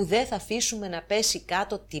αυτοί που δεν θα αφήσουμε να πέσει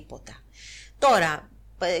κάτω τίποτα. Τώρα,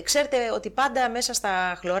 ξέρετε ότι πάντα μέσα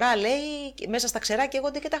στα χλωρά λέει, μέσα στα ξερά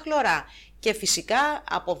καίγονται και τα χλωρά. Και φυσικά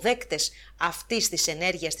αποδέκτες αυτής της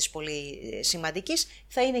ενέργειας της πολύ σημαντικής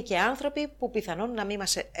θα είναι και άνθρωποι που πιθανόν να μην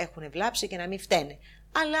μας έχουν βλάψει και να μην φταίνε.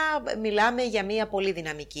 Αλλά μιλάμε για μια πολύ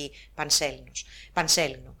δυναμική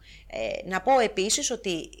Πανσέληνο. Να πω επίσης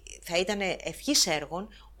ότι θα ήταν ευχής έργων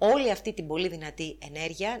όλη αυτή την πολύ δυνατή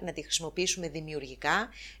ενέργεια να τη χρησιμοποιήσουμε δημιουργικά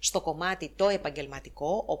στο κομμάτι το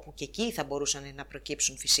επαγγελματικό, όπου και εκεί θα μπορούσαν να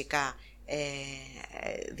προκύψουν φυσικά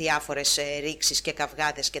διάφορες ρήξεις και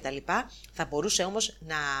καυγάδες κτλ. Θα μπορούσε όμως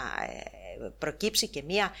να προκύψει και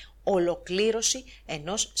μία ολοκλήρωση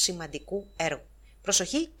ενός σημαντικού έργου.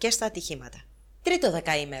 Προσοχή και στα ατυχήματα. Τρίτο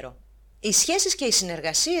δεκαήμερο. Οι σχέσεις και οι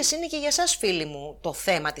συνεργασίες είναι και για σας, φίλοι μου, το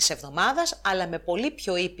θέμα της εβδομάδας, αλλά με πολύ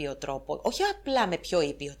πιο ήπιο τρόπο. Όχι απλά με πιο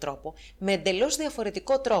ήπιο τρόπο, με εντελώς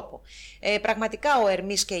διαφορετικό τρόπο. Πραγματικά ο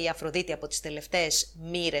Ερμής και η Αφροδίτη από τις τελευταίες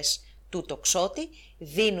μοίρες του τοξότη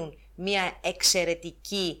δίνουν μια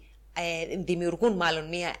εξαιρετική, δημιουργούν μάλλον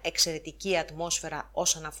μια εξαιρετική ατμόσφαιρα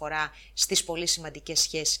όσον αφορά στις πολύ σημαντικές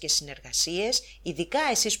σχέσεις και συνεργασίες. Ειδικά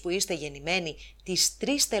εσείς που είστε γεννημένοι τις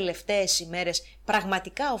 3 τελευταίες ημέρες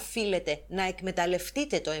πραγματικά οφείλετε να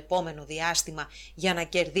εκμεταλλευτείτε το επόμενο διάστημα για να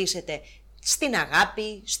κερδίσετε στην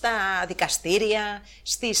αγάπη, στα δικαστήρια,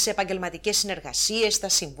 στις επαγγελματικές συνεργασίες, στα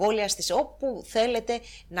συμβόλαια, όπου θέλετε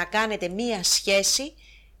να κάνετε μία σχέση,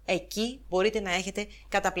 εκεί μπορείτε να έχετε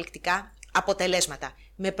καταπληκτικά αποτελέσματα.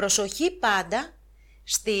 Με προσοχή πάντα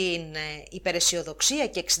στην υπεραισιοδοξία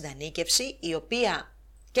και εξυντανίκευση, η οποία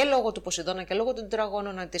και λόγω του Ποσειδώνα και λόγω των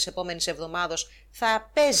τετραγώνων της επόμενης εβδομάδος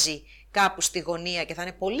θα παίζει κάπου στη γωνία και θα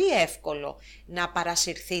είναι πολύ εύκολο να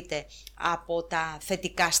παρασυρθείτε από τα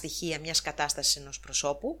θετικά στοιχεία μιας κατάστασης ενός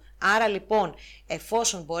προσώπου. Άρα λοιπόν,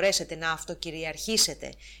 εφόσον μπορέσετε να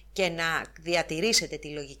αυτοκυριαρχήσετε και να διατηρήσετε τη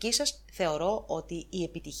λογική σας, θεωρώ ότι η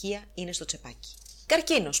επιτυχία είναι στο τσεπάκι.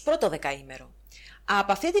 Καρκίνος, πρώτο δεκαήμερο.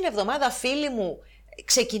 Από αυτή την εβδομάδα, φίλοι μου,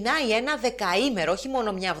 ξεκινάει ένα δεκαήμερο, όχι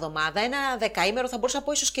μόνο μια εβδομάδα, ένα δεκαήμερο, θα μπορούσα να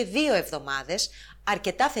πω ίσως και 2 εβδομάδες,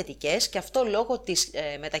 αρκετά θετικές, και αυτό λόγω της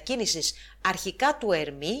μετακίνησης αρχικά του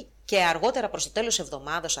Ερμή και αργότερα προς το τέλος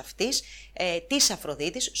εβδομάδος αυτής της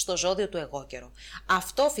Αφροδίτης στο ζώδιο του εγώκερο.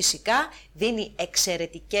 Αυτό φυσικά δίνει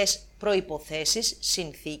εξαιρετικές προϋποθέσεις,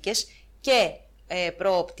 συνθήκες και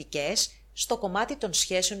προοπτικές στο κομμάτι των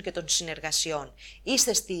σχέσεων και των συνεργασιών.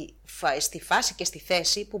 Είστε στη φάση και στη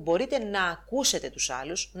θέση που μπορείτε να ακούσετε τους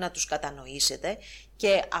άλλους, να τους κατανοήσετε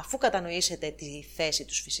και αφού κατανοήσετε τη θέση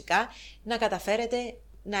τους φυσικά, να καταφέρετε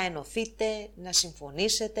να ενωθείτε, να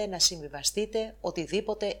συμφωνήσετε, να συμβιβαστείτε,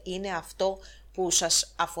 οτιδήποτε είναι αυτό που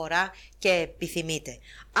σας αφορά και επιθυμείτε.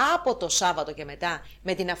 Από το Σάββατο και μετά,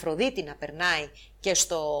 με την Αφροδίτη να περνάει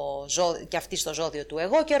και αυτή στο ζώδιο του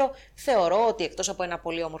εγώκερο, θεωρώ ότι εκτός από ένα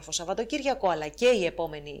πολύ όμορφο Σαββατοκύριακο, αλλά και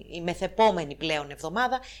η μεθεπόμενη πλέον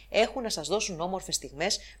εβδομάδα, έχουν να σας δώσουν όμορφες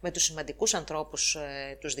στιγμές με τους σημαντικούς ανθρώπους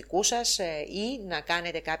τους δικούς σας ή να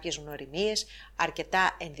κάνετε κάποιες γνωριμίες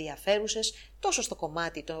αρκετά ενδιαφέρουσες, τόσο στο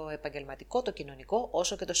κομμάτι το επαγγελματικό, το κοινωνικό,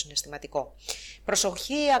 όσο και το συναισθηματικό.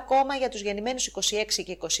 Προσοχή ακόμα για τους γεννημένους 26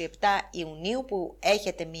 και 27 Ιουνίου που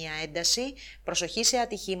έχετε μία ένταση, προσοχή σε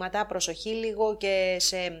ατυχήματα, προσοχή λίγο και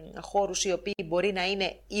σε χώρους οι οποίοι μπορεί να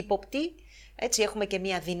είναι ύποπτοι. Έτσι έχουμε και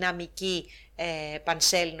μία δυναμική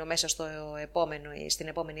Πανσέληνο μέσα στην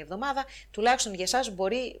επόμενη εβδομάδα. Τουλάχιστον για εσάς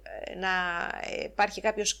μπορεί να υπάρχει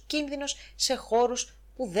κάποιος κίνδυνος σε χώρους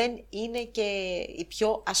που δεν είναι και οι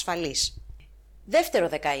πιο ασφαλείς. Δεύτερο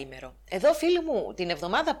δεκαήμερο. Εδώ φίλοι μου, την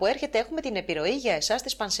εβδομάδα που έρχεται έχουμε την επιρροή για εσάς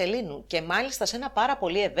της Πανσελήνου και μάλιστα σε ένα πάρα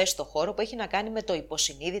πολύ ευαίσθητο χώρο που έχει να κάνει με το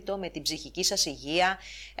υποσυνείδητο, με την ψυχική σας υγεία,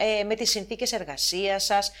 με τις συνθήκες εργασίας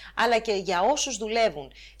σας, αλλά και για όσους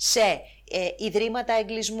δουλεύουν σε ιδρύματα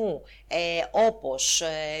εγκλισμού, όπως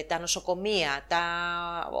τα νοσοκομεία, τα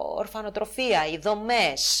ορφανοτροφεία, οι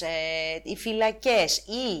δομές, οι φυλακές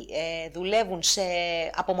ή δουλεύουν σε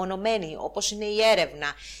απομονωμένοι όπως είναι η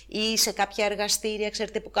έρευνα ή σε κάποια εργαστήρια,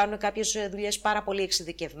 ξέρετε, που κάνουν κάποιες δουλειές πάρα πολύ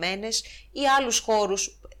εξειδικευμένες ή άλλους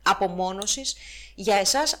χώρους απομόνωσης. Για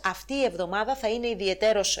εσάς αυτή η εβδομάδα θα είναι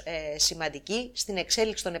ιδιαιτέρως σημαντική στην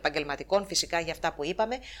εξέλιξη των επαγγελματικών, φυσικά για αυτά που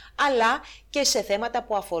είπαμε, αλλά και σε θέματα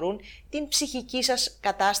που αφορούν την ψυχική σας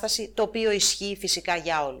κατάσταση, το οποίο ισχύει φυσικά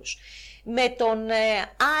για όλους. Με τον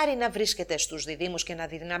Άρη να βρίσκεται στους Διδύμους και να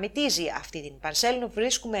δυναμητίζει αυτή την Πανσέληνο,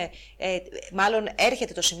 μάλλον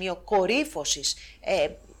έρχεται το σημείο κορύφωσης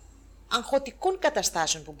αγχωτικών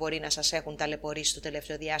καταστάσεων που μπορεί να σας έχουν ταλαιπωρήσει το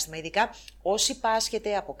τελευταίο διάστημα, ειδικά όσοι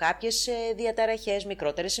πάσχετε από κάποιες διαταραχές,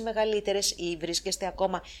 μικρότερες ή μεγαλύτερες, ή βρίσκεστε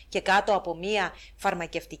ακόμα και κάτω από μία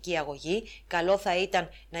φαρμακευτική αγωγή. Καλό θα ήταν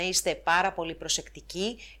να είστε πάρα πολύ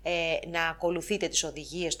προσεκτικοί, να ακολουθείτε τις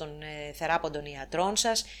οδηγίες των θεράποντων ιατρών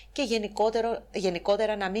σας και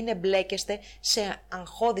γενικότερα να μην εμπλέκεστε σε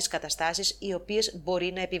αγχώδεις καταστάσεις οι οποίες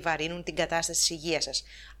μπορεί να επιβαρύνουν την κατάσταση της υγείας σας.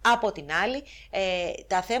 Από την άλλη,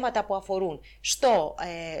 τα θέματα που αφορούν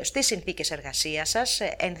στις συνθήκες εργασίας σας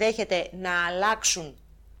ενδέχεται να αλλάξουν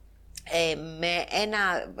με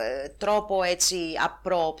ένα τρόπο έτσι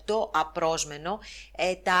απρόοπτο, απρόσμενο.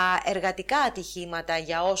 Τα εργατικά ατυχήματα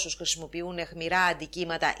για όσους χρησιμοποιούν αιχμηρά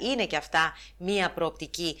αντικείμενα είναι και αυτά μία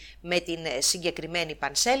προοπτική με την συγκεκριμένη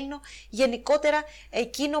Πανσέληνο. Γενικότερα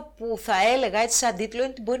εκείνο που θα έλεγα έτσι σαν τίτλο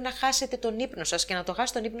είναι ότι μπορεί να χάσετε τον ύπνο σας και να το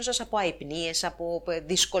χάσετε τον ύπνο σας από αϊπνίες, από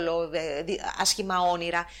άσχημα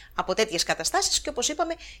όνειρα, από τέτοιες καταστάσεις και όπως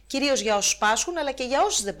είπαμε κυρίως για όσους πάσχουν αλλά και για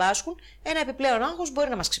όσους δεν πάσχουν ένα επιπλέον άγχος μπορεί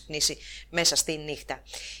να μας ξυπνήσει μέσα στη νύχτα.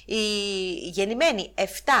 Οι γεννημένοι 7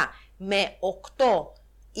 με 8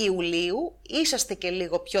 Ιουλίου είσαστε και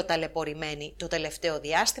λίγο πιο ταλαιπωρημένοι το τελευταίο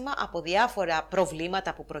διάστημα από διάφορα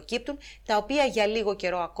προβλήματα που προκύπτουν, τα οποία για λίγο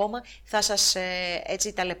καιρό ακόμα θα σας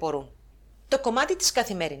έτσι ταλαιπωρούν. Το κομμάτι της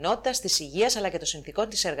καθημερινότητας, της υγείας αλλά και των συνθηκών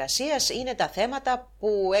της εργασίας είναι τα θέματα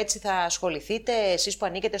που έτσι θα ασχοληθείτε εσείς που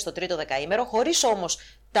ανήκετε στο τρίτο δεκαήμερο, χωρίς όμως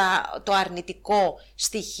το αρνητικό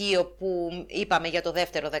στοιχείο που είπαμε για το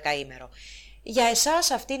δεύτερο δεκαήμερο. Για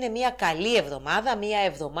εσάς αυτή είναι μια καλή εβδομάδα, μια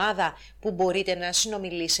εβδομάδα που μπορείτε να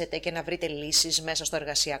συνομιλήσετε και να βρείτε λύσεις μέσα στο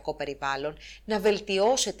εργασιακό περιβάλλον, να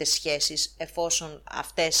βελτιώσετε σχέσεις εφόσον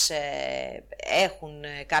αυτές έχουν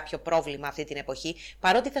κάποιο πρόβλημα αυτή την εποχή,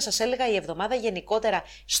 παρότι θα σας έλεγα η εβδομάδα γενικότερα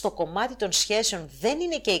στο κομμάτι των σχέσεων δεν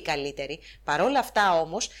είναι και η καλύτερη, παρόλα αυτά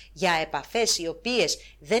όμως για επαφές οι οποίες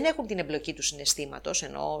δεν έχουν την εμπλοκή του συναισθήματος,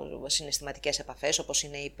 εννοώ συναισθηματικές επαφές όπως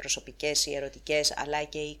είναι οι προσωπικές, οι ερωτικές αλλά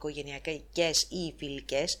και οι οικογενειακές ή οι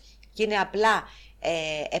φιλικές και είναι απλά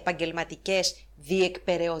επαγγελματικές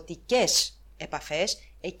διεκπεραιωτικές επαφές,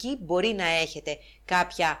 εκεί μπορεί να έχετε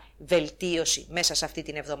κάποια βελτίωση μέσα σε αυτή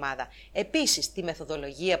την εβδομάδα. Επίσης, τη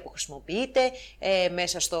μεθοδολογία που χρησιμοποιείτε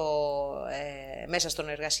μέσα στον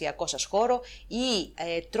εργασιακό σας χώρο ή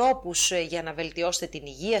τρόπους για να βελτιώσετε την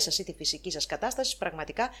υγεία σας ή τη φυσική σας κατάσταση,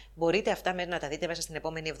 πραγματικά μπορείτε αυτά να τα δείτε μέσα στην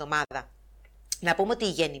επόμενη εβδομάδα. Να πούμε ότι η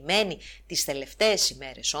γεννημένη τις τελευταίες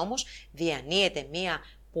ημέρες όμως διανύεται μία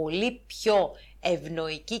πολύ πιο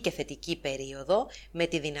ευνοϊκή και θετική περίοδο με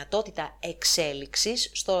τη δυνατότητα εξέλιξης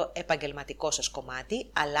στο επαγγελματικό σας κομμάτι,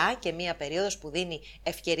 αλλά και μία περίοδος που δίνει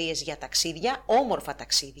ευκαιρίες για ταξίδια, όμορφα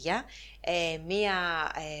ταξίδια,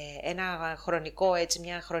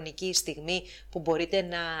 μια χρονική στιγμή που μπορείτε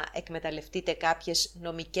να εκμεταλλευτείτε κάποιες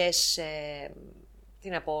νομικές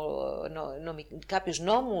κάποιους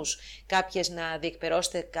νόμους, κάποιες να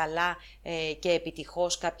διεκπερώσετε καλά και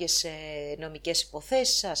επιτυχώς κάποιες νομικές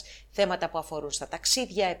υποθέσεις σας, θέματα που αφορούν στα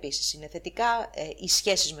ταξίδια, επίσης είναι θετικά, οι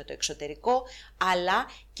σχέσεις με το εξωτερικό, αλλά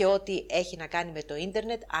και ό,τι έχει να κάνει με το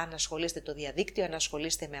ίντερνετ. Αν ασχολείστε το διαδίκτυο, αν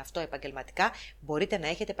ασχολείστε με αυτό επαγγελματικά, μπορείτε να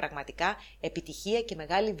έχετε πραγματικά επιτυχία και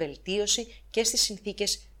μεγάλη βελτίωση και στις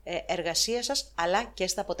συνθήκες εργασίας σας, αλλά και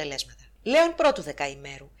στα αποτελέσματα. Λέων πρώτου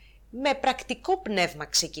δεκαημέρου. Με πρακτικό πνεύμα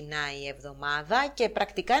ξεκινάει η εβδομάδα και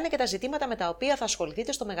πρακτικά είναι και τα ζητήματα με τα οποία θα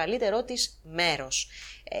ασχοληθείτε στο μεγαλύτερό της μέρος.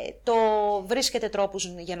 Βρίσκετε τρόπους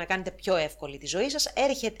για να κάνετε πιο εύκολη τη ζωή σας,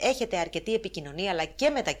 έχετε αρκετή επικοινωνία αλλά και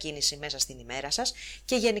μετακίνηση μέσα στην ημέρα σας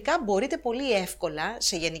και γενικά μπορείτε πολύ εύκολα,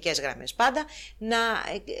 σε γενικές γραμμές πάντα, να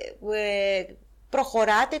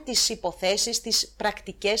προχωράτε τις υποθέσεις, τις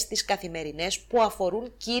πρακτικές, τις καθημερινές που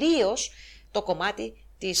αφορούν κυρίως το κομμάτι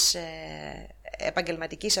της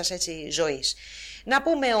επαγγελματικής σας ζωής. Να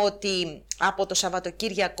πούμε ότι από το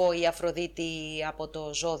Σαββατοκύριακο η Αφροδίτη από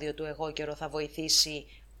το ζώδιο του εγώ καιρο θα βοηθήσει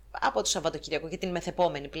από το Σαββατοκύριακο και την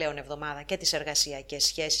μεθεπόμενη πλέον εβδομάδα και τις εργασιακές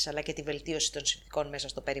σχέσεις αλλά και τη βελτίωση των συνθηκών μέσα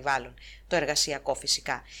στο περιβάλλον, το εργασιακό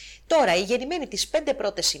φυσικά. Τώρα, οι γεννημένοι τις 5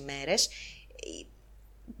 πρώτες ημέρες,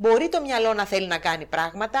 μπορεί το μυαλό να θέλει να κάνει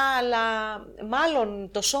πράγματα, αλλά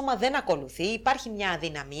μάλλον το σώμα δεν ακολουθεί, υπάρχει μια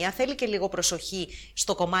αδυναμία, θέλει και λίγο προσοχή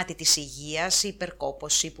στο κομμάτι της υγείας, η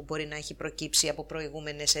υπερκόπωση που μπορεί να έχει προκύψει από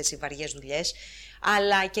προηγούμενες βαριές δουλειές,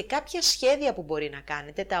 αλλά και κάποια σχέδια που μπορεί να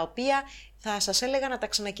κάνετε, τα οποία θα σας έλεγα να τα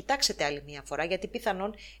ξανακοιτάξετε άλλη μια φορά, γιατί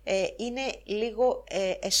πιθανόν είναι λίγο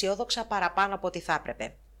αισιόδοξα παραπάνω από ό,τι θα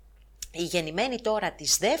έπρεπε. Οι γεννημένοι τώρα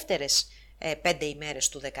τις δεύτερες 5 ημέρες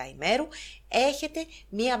του δεκαημέρου έχετε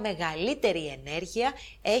μία μεγαλύτερη ενέργεια,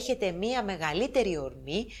 έχετε μία μεγαλύτερη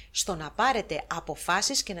ορμή στο να πάρετε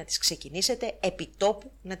αποφάσεις και να τις ξεκινήσετε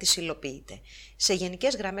επιτόπου να τις υλοποιείτε. Σε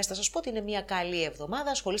γενικές γραμμές θα σας πω ότι είναι μία καλή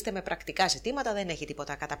εβδομάδα, ασχολείστε με πρακτικά ζητήματα, δεν έχει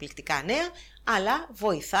τίποτα καταπληκτικά νέα, αλλά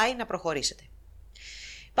βοηθάει να προχωρήσετε.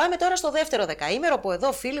 Πάμε τώρα στο δεύτερο δεκαήμερο, που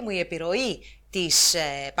εδώ φίλοι μου η επιρροή της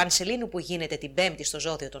Πανσελήνου που γίνεται την Πέμπτη στο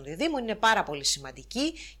ζώδιο των Διδύμων είναι πάρα πολύ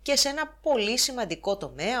σημαντική και σε ένα πολύ σημαντικό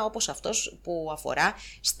τομέα όπως αυτός που αφορά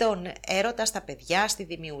στον έρωτα, στα παιδιά, στη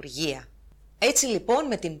δημιουργία. Έτσι λοιπόν,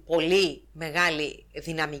 με την πολύ μεγάλη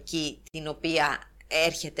δυναμική την οποία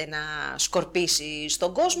έρχεται να σκορπίσει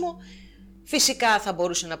στον κόσμο, φυσικά θα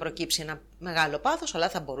μπορούσε να προκύψει ένα μεγάλο πάθος, αλλά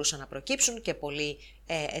θα μπορούσαν να προκύψουν και πολύ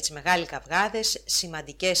μεγάλοι καυγάδες,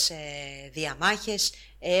 σημαντικές διαμάχες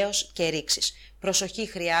έως και ρήξεις. Προσοχή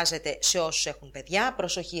χρειάζεται σε όσους έχουν παιδιά,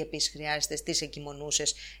 προσοχή επίσης χρειάζεται στις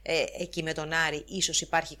εγκυμονούσες, εκεί με τον Άρη ίσως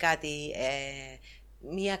υπάρχει κάτι,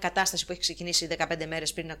 μια κατάσταση που έχει ξεκινήσει 15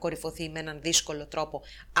 μέρες πριν να κορυφωθεί με έναν δύσκολο τρόπο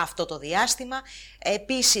αυτό το διάστημα.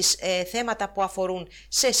 Επίσης θέματα που αφορούν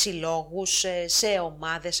σε συλλόγους, σε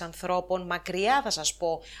ομάδες ανθρώπων, μακριά θα σας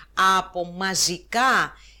πω από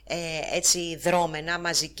μαζικά δρόμενα,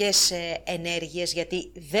 μαζικές ενέργειες,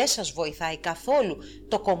 γιατί δεν σας βοηθάει καθόλου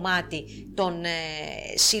το κομμάτι των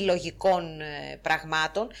συλλογικών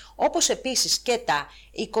πραγμάτων, όπως επίσης και τα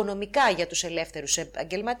οικονομικά για τους ελεύθερους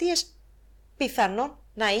επαγγελματίες, πιθανόν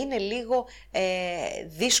να είναι λίγο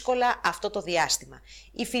δύσκολα αυτό το διάστημα.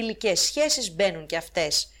 Οι φιλικές σχέσεις μπαίνουν και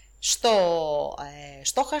αυτές στο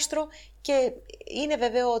στόχαστρο και είναι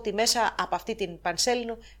βέβαιο ότι μέσα από αυτή την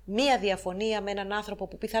Πανσέληνο μία διαφωνία με έναν άνθρωπο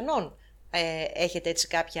που πιθανόν έχετε έτσι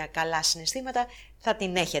κάποια καλά συναισθήματα θα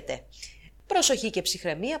την έχετε. Προσοχή και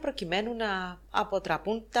ψυχραιμία προκειμένου να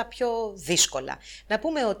αποτραπούν τα πιο δύσκολα. Να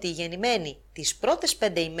πούμε ότι οι γεννημένοι τις πρώτες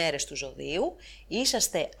 5 ημέρες του ζωδίου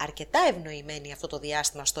είσαστε αρκετά ευνοημένοι αυτό το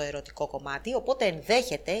διάστημα στο ερωτικό κομμάτι, οπότε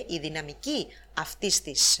ενδέχεται η δυναμική αυτής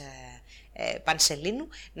της Πανσελήνου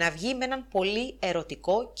να βγει με έναν πολύ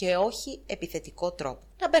ερωτικό και όχι επιθετικό τρόπο.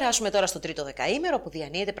 Να περάσουμε τώρα στο τρίτο δεκαήμερο που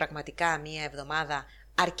διανύεται πραγματικά μία εβδομάδα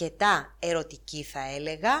αρκετά ερωτική θα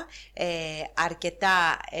έλεγα,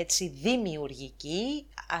 αρκετά δημιουργική,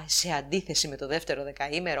 σε αντίθεση με το δεύτερο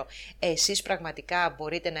δεκαήμερο. Εσείς πραγματικά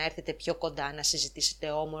μπορείτε να έρθετε πιο κοντά, να συζητήσετε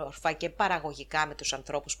όμορφα και παραγωγικά με τους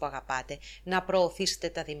ανθρώπους που αγαπάτε, να προωθήσετε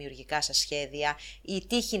τα δημιουργικά σας σχέδια, η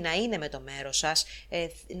τύχη να είναι με το μέρος σας,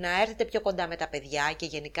 να έρθετε πιο κοντά με τα παιδιά και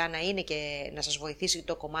γενικά να είναι και να σας βοηθήσει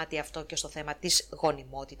το κομμάτι αυτό και στο θέμα της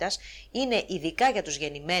γονιμότητας. Είναι ειδικά για τους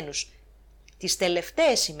γεννημένους τις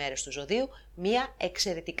τελευταίες ημέρες του ζωδίου μια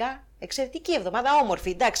εξαιρετική εβδομάδα, όμορφη.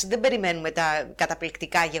 Εντάξει, δεν περιμένουμε τα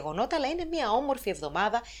καταπληκτικά γεγονότα, αλλά είναι μια όμορφη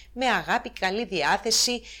εβδομάδα με αγάπη, καλή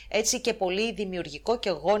διάθεση, έτσι και πολύ δημιουργικό και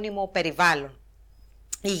γόνιμο περιβάλλον.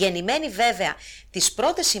 Οι γεννημένοι βέβαια τις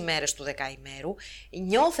πρώτες ημέρες του δεκαημέρου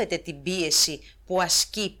νιώθετε την πίεση που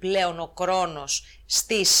ασκεί πλέον ο Κρόνος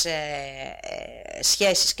στις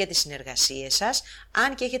σχέσεις και τις συνεργασίες σας,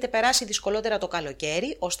 αν και έχετε περάσει δυσκολότερα το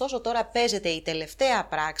καλοκαίρι, ωστόσο τώρα παίζεται η τελευταία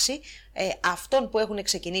πράξη αυτών που έχουν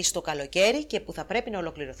ξεκινήσει το καλοκαίρι και που θα πρέπει να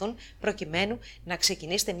ολοκληρωθούν προκειμένου να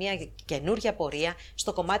ξεκινήσετε μια καινούρια πορεία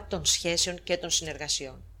στο κομμάτι των σχέσεων και των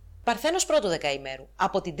συνεργασιών. Παρθένος πρώτου δεκαημέρου.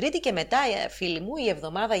 Από την Τρίτη και μετά, φίλοι μου, η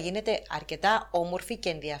εβδομάδα γίνεται αρκετά όμορφη και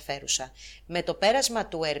ενδιαφέρουσα. Με το πέρασμα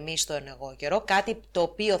του Ερμή στο ενεργόκαιρο, κάτι το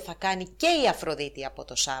οποίο θα κάνει και η Αφροδίτη από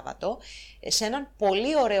το Σάββατο, σε έναν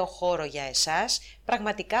πολύ ωραίο χώρο για εσάς,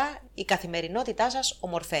 πραγματικά η καθημερινότητά σας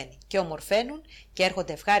ομορφαίνει. Και ομορφαίνουν και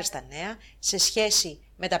έρχονται ευχάριστα νέα σε σχέση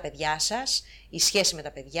με τα παιδιά σας, η σχέση με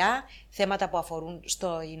τα παιδιά, θέματα που αφορούν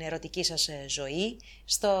στην ερωτική σας ζωή,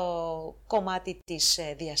 στο κομμάτι της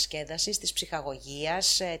διασκέδασης, της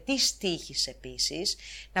ψυχαγωγίας, της τύχης επίσης.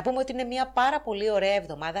 Να πούμε ότι είναι μια πάρα πολύ ωραία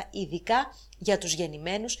εβδομάδα, ειδικά για τους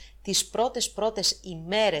γεννημένους τις πρώτες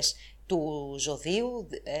ημέρες του ζωδίου,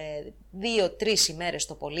 2-3 ημέρες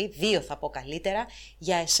το πολύ, 2 θα πω καλύτερα.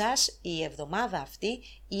 Για εσάς η εβδομάδα αυτή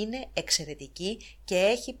είναι εξαιρετική και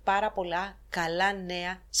έχει πάρα πολλά καλά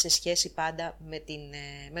νέα σε σχέση πάντα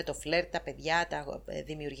με το φλερτ, τα παιδιά, τα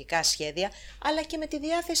δημιουργικά σχέδια, αλλά και με τη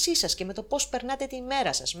διάθεσή σας και με το πώς περνάτε τη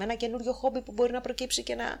μέρα σας, με ένα καινούριο χόμπι που μπορεί να προκύψει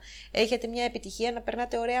και να έχετε μια επιτυχία να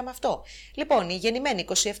περνάτε ωραία με αυτό. Λοιπόν, οι γεννημένοι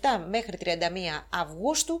 27 μέχρι 31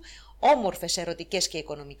 Αυγούστου, όμορφες ερωτικές και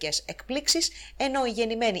οικονομικές εκπλήξεις, ενώ οι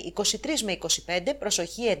γεννημένοι 23 με 25,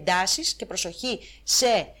 προσοχή εντάσεις και προσοχή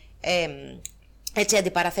σε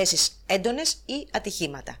αντιπαραθέσεις έντονες ή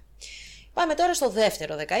ατυχήματα. Πάμε τώρα στο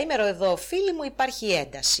δεύτερο δεκαήμερο. Εδώ, φίλοι μου, υπάρχει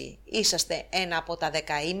ένταση. Είσαστε ένα από τα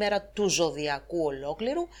δεκαήμερα του ζωδιακού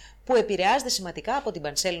ολόκληρου που επηρεάζεται σημαντικά από την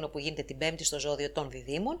Πανσέληνο που γίνεται την Πέμπτη στο ζώδιο των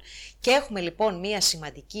Διδύμων και έχουμε λοιπόν μια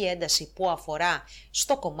σημαντική ένταση που αφορά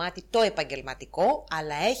στο κομμάτι το επαγγελματικό,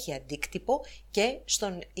 αλλά έχει αντίκτυπο και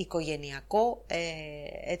στον οικογενειακό,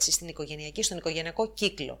 στον οικογενειακό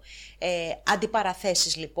κύκλο.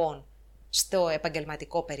 Αντιπαραθέσεις λοιπόν στο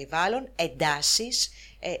επαγγελματικό περιβάλλον, εντάσεις.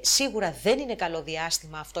 Σίγουρα δεν είναι καλό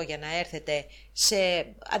διάστημα αυτό για να έρθετε σε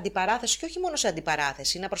αντιπαράθεση και όχι μόνο σε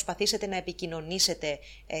αντιπαράθεση, να προσπαθήσετε να επικοινωνήσετε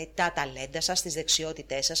τα ταλέντα σας, τις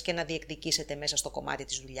δεξιότητές σας και να διεκδικήσετε μέσα στο κομμάτι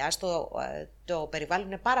της δουλειάς. Το περιβάλλον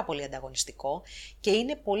είναι πάρα πολύ ανταγωνιστικό και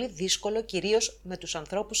είναι πολύ δύσκολο κυρίως με τους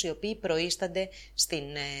ανθρώπους οι οποίοι προείστανται στην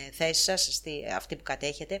θέση σας, αυτή που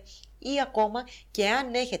κατέχετε, ή ακόμα και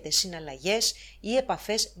αν έχετε συναλλαγές ή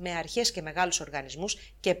επαφές με αρχές και μεγάλους οργανισμούς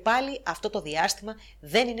και πάλι αυτό το διάστημα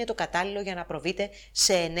δεν είναι το κατάλληλο για να προβείτε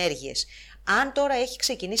σε ενέργειες. Αν τώρα έχει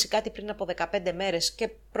ξεκινήσει κάτι πριν από 15 μέρες και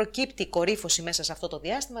προκύπτει κορύφωση μέσα σε αυτό το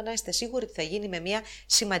διάστημα, να είστε σίγουροι ότι θα γίνει με μια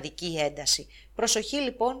σημαντική ένταση. Προσοχή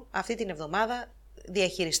λοιπόν αυτή την εβδομάδα,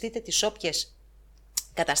 διαχειριστείτε τις όποιες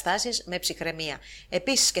καταστάσεις με ψυχραιμία.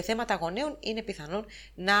 Επίσης και θέματα γονέων είναι πιθανόν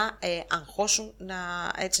να αγχώσουν,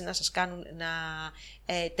 να σας κάνουν να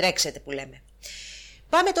τρέξετε που λέμε.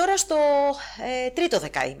 Πάμε τώρα στο τρίτο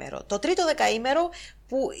δεκαήμερο. Το τρίτο δεκαήμερο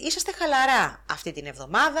που είσαστε χαλαρά αυτή την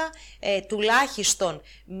εβδομάδα, τουλάχιστον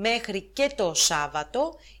μέχρι και το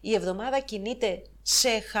Σάββατο, η εβδομάδα κινείται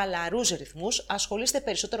σε χαλαρούς ρυθμούς, ασχολείστε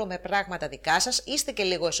περισσότερο με πράγματα δικά σας, είστε και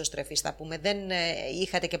λίγο εσωστρεφείς θα πούμε, δεν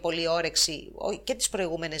είχατε και πολύ όρεξη και τις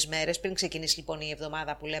προηγούμενες μέρες, πριν ξεκινήσει λοιπόν η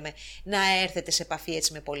εβδομάδα που λέμε να έρθετε σε επαφή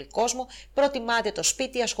έτσι με πολύ κόσμο, προτιμάτε το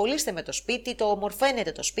σπίτι, ασχολείστε με το σπίτι, το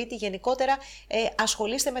ομορφαίνετε το σπίτι, γενικότερα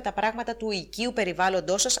ασχολείστε με τα πράγματα του οικείου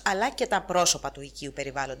περιβάλλοντός σας, αλλά και τα πρόσωπα του οικείου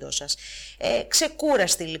περιβάλλοντός σας.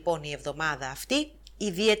 Ξεκούραστη λοιπόν η εβδομάδα αυτή,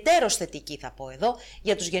 ιδιαιτέρως θετική θα πω εδώ,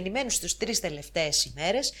 για τους γεννημένους στις 3 τελευταίες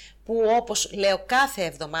ημέρες, που όπως λέω κάθε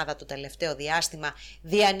εβδομάδα το τελευταίο διάστημα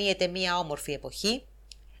διανύεται μία όμορφη εποχή.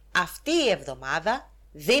 Αυτή η εβδομάδα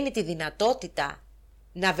δίνει τη δυνατότητα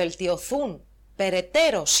να βελτιωθούν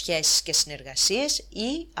περαιτέρω σχέσεις και συνεργασίες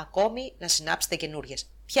ή ακόμη να συνάψετε καινούριες.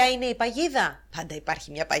 Ποια είναι η παγίδα? Πάντα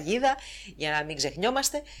υπάρχει μια παγίδα, για να μην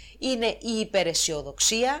ξεχνιόμαστε. Είναι η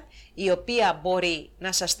υπεραισιοδοξία, η οποία μπορεί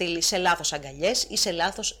να σας στείλει σε λάθος αγκαλιές ή σε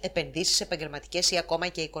λάθος επενδύσεις επαγγελματικές ή ακόμα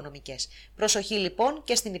και οικονομικές. Προσοχή λοιπόν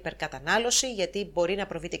και στην υπερκατανάλωση, γιατί μπορεί να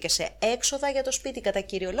προβείτε και σε έξοδα για το σπίτι κατά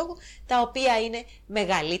κύριο λόγο, τα οποία είναι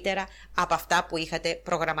μεγαλύτερα από αυτά που είχατε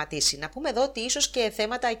προγραμματίσει. Να πούμε εδώ ότι ίσως και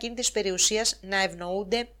θέματα ακίνητης περιουσίας να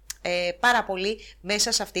ευνοούνται πάρα πολύ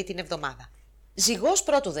μέσα σε αυτή την εβδομάδα. Ζυγός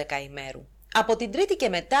πρώτου δεκαημέρου. Από την Τρίτη και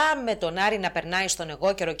μετά, με τον Άρη να περνάει στον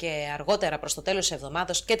εγώκερο και αργότερα προς το τέλος της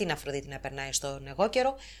εβδομάδας και την Αφροδίτη να περνάει στον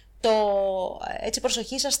εγώκερο, έτσι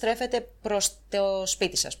προσοχή σας στρέφεται προς το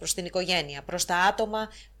σπίτι σας, προς την οικογένεια, προς τα άτομα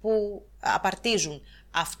που απαρτίζουν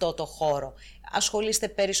αυτό το χώρο. Ασχολείστε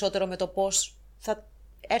περισσότερο με το πώς θα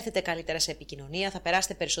έρθετε καλύτερα σε επικοινωνία, θα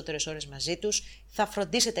περάσετε περισσότερες ώρες μαζί τους, θα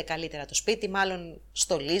φροντίσετε καλύτερα το σπίτι, μάλλον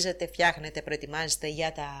στολίζετε, φτιάχνετε, προετοιμάζετε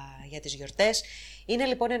για τις γιορτές. Είναι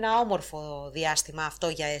λοιπόν ένα όμορφο διάστημα αυτό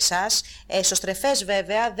για εσάς. Εσωστρεφές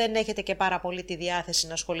βέβαια, δεν έχετε και πάρα πολύ τη διάθεση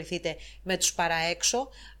να ασχοληθείτε με τους παραέξω,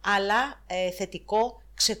 αλλά θετικό,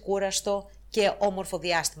 ξεκούραστο και όμορφο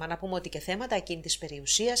διάστημα. Να πούμε ότι και θέματα ακίνητης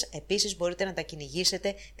περιουσίας επίσης μπορείτε να τα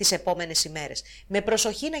κυνηγήσετε τις επόμενες ημέρες. Με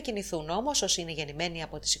προσοχή να κινηθούν όμως όσοι είναι γεννημένοι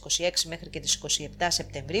από τις 26 μέχρι και τις 27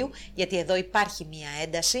 Σεπτεμβρίου, γιατί εδώ υπάρχει μία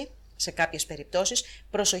ένταση σε κάποιες περιπτώσεις.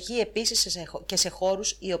 Προσοχή επίσης και σε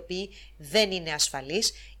χώρους οι οποίοι δεν είναι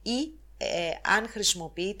ασφαλείς ή αν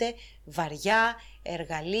χρησιμοποιείτε βαριά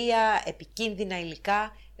εργαλεία, επικίνδυνα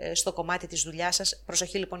υλικά στο κομμάτι της δουλειάς σας.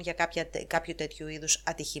 Προσοχή λοιπόν για κάποιο τέτοιου είδους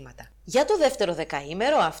ατυχήματα. Για το δεύτερο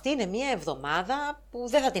δεκαήμερο, αυτή είναι μια εβδομάδα που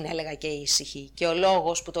δεν θα την έλεγα και ήσυχη. Και ο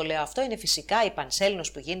λόγος που το λέω αυτό είναι φυσικά η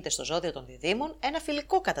Πανσέληνος που γίνεται στο ζώδιο των Διδύμων, ένα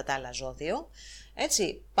φιλικό κατά τα άλλα ζώδιο.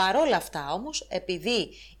 Έτσι, παρόλα αυτά όμως, επειδή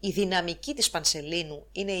η δυναμική της Πανσελήνου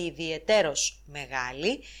είναι ιδιαιτέρως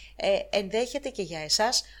μεγάλη, ενδέχεται και για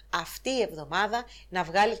εσάς αυτή η εβδομάδα να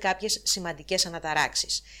βγάλει κάποιες σημαντικές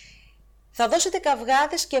αναταράξεις. Θα δώσετε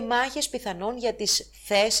καυγάδες και μάχες πιθανόν για τις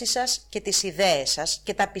θέσεις σας και τις ιδέες σας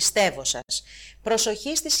και τα πιστεύω σας.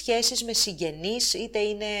 Προσοχή στις σχέσεις με συγγενείς, είτε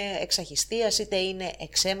είναι εξαχιστίας είτε είναι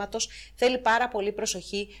εξαίματος, θέλει πάρα πολύ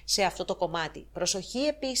προσοχή σε αυτό το κομμάτι. Προσοχή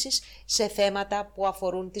επίσης σε θέματα που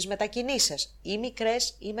αφορούν τις μετακινήσεις σας, ή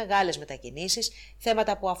μικρές ή μεγάλες μετακινήσεις,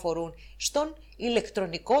 θέματα που αφορούν στον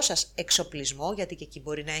ηλεκτρονικό σας εξοπλισμό, γιατί και εκεί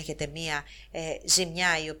μπορεί να έχετε μία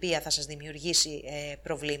ζημιά η οποία θα σας δημιουργήσει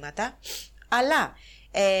προβλήματα, αλλά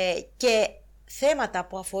και θέματα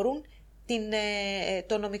που αφορούν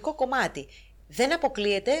το νομικό κομμάτι. Δεν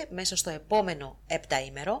αποκλείεται μέσα στο επόμενο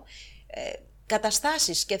επταήμερο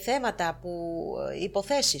καταστάσεις και θέματα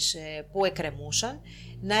υποθέσεις που εκκρεμούσαν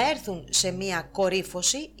να έρθουν σε μία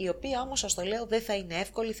κορύφωση, η οποία όμως σας το λέω δεν θα είναι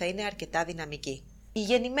εύκολη, θα είναι αρκετά δυναμική. Οι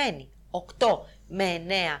γεννημένοι 8 με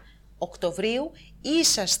 9 Οκτωβρίου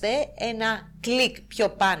είσαστε ένα κλικ πιο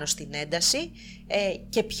πάνω στην ένταση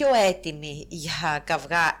και πιο έτοιμοι για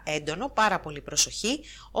καυγά έντονο, πάρα πολύ προσοχή,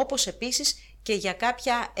 όπως επίσης και για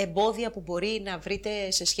κάποια εμπόδια που μπορεί να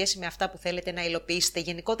βρείτε σε σχέση με αυτά που θέλετε να υλοποιήσετε.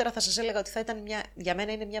 Γενικότερα θα σας έλεγα ότι για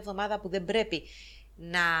μένα είναι μια εβδομάδα που δεν πρέπει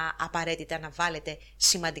να απαραίτητα να βάλετε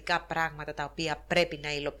σημαντικά πράγματα τα οποία πρέπει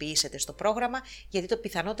να υλοποιήσετε στο πρόγραμμα, γιατί το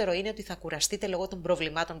πιθανότερο είναι ότι θα κουραστείτε λόγω των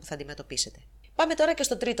προβλημάτων που θα αντιμετωπίσετε. Πάμε τώρα και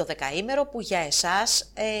στο τρίτο δεκαήμερο, που για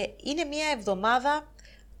εσάς είναι μια εβδομάδα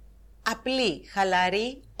απλή,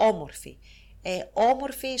 χαλαρή, όμορφη.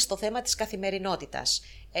 Όμορφη στο θέμα της καθημερινότητας.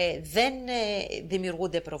 Δεν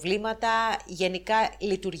δημιουργούνται προβλήματα, γενικά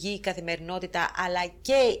λειτουργεί η καθημερινότητα, αλλά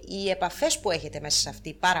και οι επαφές που έχετε μέσα σε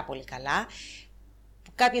αυτή πάρα πολύ καλά.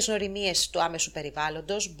 Κάποιες νοημίες του άμεσου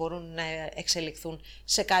περιβάλλοντος μπορούν να εξελιχθούν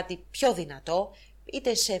σε κάτι πιο δυνατό,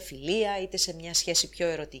 είτε σε φιλία, είτε σε μια σχέση πιο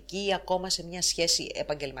ερωτική, ή ακόμα σε μια σχέση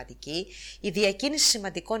επαγγελματική. Η διακίνηση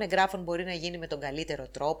σημαντικών εγγράφων μπορεί να γίνει με τον καλύτερο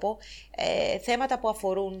τρόπο. Θέματα που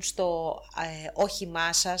αφορούν στο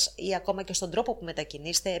όχημά σας ή ακόμα και στον τρόπο που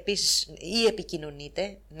μετακινείστε, επίσης ή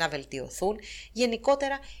επικοινωνείτε, να βελτιωθούν.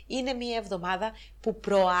 Γενικότερα είναι μια εβδομάδα που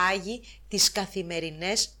προάγει τις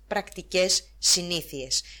καθημερινές πρακτικές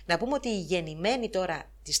συνήθειες. Να πούμε ότι οι γεννημένοι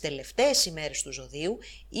τώρα τις τελευταίες ημέρες του ζωδίου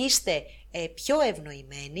είστε πιο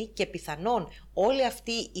ευνοημένοι και πιθανόν όλη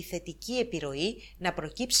αυτή η θετική επιρροή να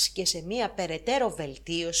προκύψει και σε μία περαιτέρω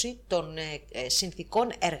βελτίωση των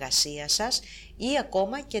συνθηκών εργασίας σας ή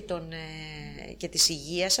ακόμα και της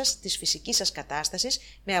υγείας σας, της φυσικής σας κατάστασης,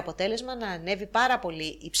 με αποτέλεσμα να ανέβει πάρα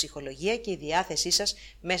πολύ η ψυχολογία και η διάθεσή σας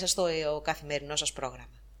μέσα στο καθημερινό σας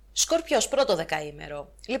πρόγραμμα. Σκορπιός, πρώτο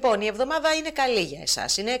δεκαήμερο. Λοιπόν, η εβδομάδα είναι καλή για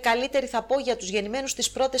εσάς. Είναι καλύτερη, θα πω, για τους γεννημένους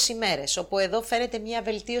τις πρώτες ημέρες, όπου εδώ φαίνεται μια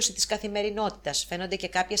βελτίωση της καθημερινότητας. Φαίνονται και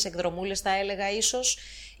κάποιες εκδρομούλες, θα έλεγα ίσως,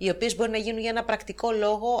 οι οποίες μπορεί να γίνουν για ένα πρακτικό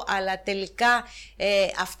λόγο, αλλά τελικά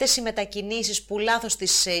αυτές οι μετακινήσεις που λάθος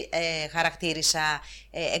τις χαρακτήρισα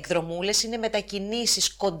εκδρομούλες, είναι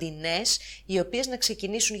μετακινήσεις κοντινές, οι οποίες να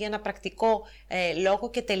ξεκινήσουν για ένα πρακτικό λόγο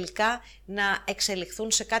και τελικά να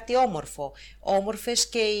εξελιχθούν σε κάτι όμορφο. Όμορφες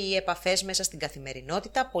και οι επαφές μέσα στην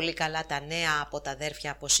καθημερινότητα, πολύ καλά τα νέα από τα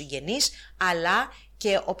αδέρφια, από συγγενείς, αλλά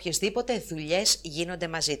και οποιασδήποτε δουλειές γίνονται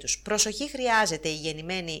μαζί τους. Προσοχή χρειάζεται οι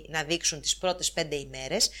γεννημένοι να δείξουν τις πρώτες 5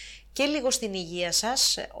 ημέρες και λίγο στην υγεία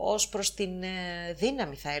σας, ως προς την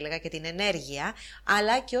δύναμη θα έλεγα και την ενέργεια,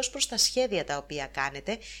 αλλά και ως προς τα σχέδια τα οποία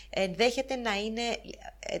κάνετε, ενδέχεται να είναι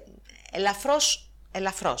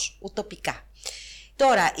ελαφρώς ουτοπικά.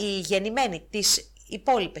 Τώρα, οι γεννημένοι της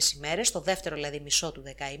υπόλοιπες ημέρες, το δεύτερο δηλαδή μισό του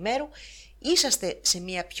δεκαημέρου, είσαστε σε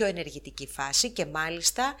μια πιο ενεργητική φάση και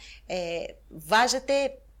μάλιστα βάζετε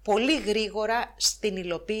πολύ γρήγορα στην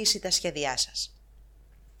υλοποίηση τα σχέδιά σας.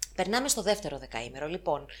 Περνάμε στο δεύτερο δεκαήμερο.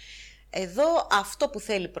 Λοιπόν, εδώ αυτό που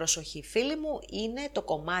θέλει προσοχή, φίλοι μου, είναι το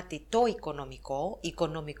κομμάτι το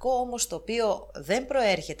οικονομικό όμως το οποίο δεν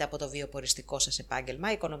προέρχεται από το βιοποριστικό σας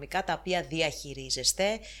επάγγελμα, οικονομικά τα οποία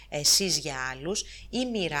διαχειρίζεστε εσείς για άλλους ή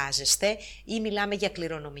μοιράζεστε ή μιλάμε για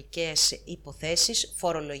κληρονομικές υποθέσεις,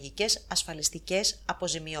 φορολογικές, ασφαλιστικές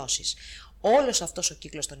αποζημιώσεις. Όλος αυτός ο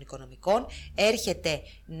κύκλος των οικονομικών έρχεται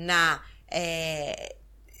να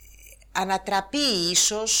ανατραπεί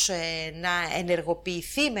ίσως, να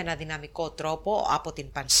ενεργοποιηθεί με ένα δυναμικό τρόπο από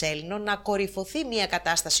την Πανσέληνο, να κορυφωθεί μια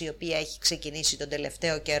κατάσταση η οποία έχει ξεκινήσει τον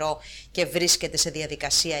τελευταίο καιρό και βρίσκεται σε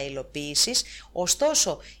διαδικασία υλοποίησης.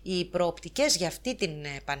 Ωστόσο, οι προοπτικές για αυτή την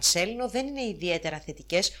Πανσέληνο δεν είναι ιδιαίτερα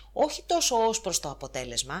θετικές, όχι τόσο ως προς το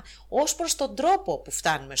αποτέλεσμα, ως προς τον τρόπο που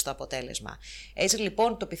φτάνουμε στο αποτέλεσμα. Έτσι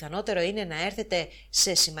λοιπόν το πιθανότερο είναι να έρθετε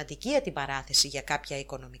σε σημαντική αντιπαράθεση για κάποια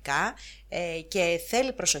οικονομικά και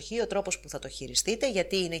θέλει προσοχή ο τρόπος που θα το χειριστείτε,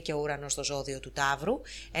 γιατί είναι και ο ουρανός στο ζώδιο του Ταύρου,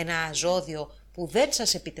 ένα ζώδιο που δεν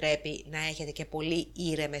σας επιτρέπει να έχετε και πολύ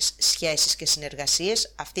ήρεμες σχέσεις και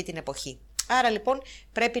συνεργασίες αυτή την εποχή. Άρα λοιπόν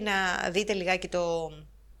πρέπει να δείτε λιγάκι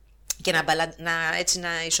και να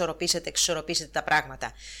εξισορροπήσετε τα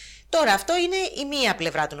πράγματα. Τώρα αυτό είναι η μία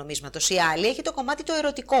πλευρά του νομίσματος, η άλλη έχει το κομμάτι το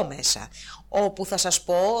ερωτικό μέσα, όπου θα σας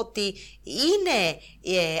πω ότι είναι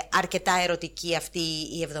αρκετά ερωτική αυτή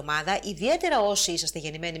η εβδομάδα, ιδιαίτερα όσοι είσαστε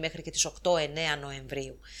γεννημένοι μέχρι και τις 8-9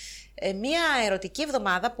 Νοεμβρίου. Μία ερωτική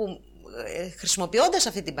εβδομάδα που χρησιμοποιώντας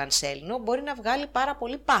αυτή την Πανσέληνο μπορεί να βγάλει πάρα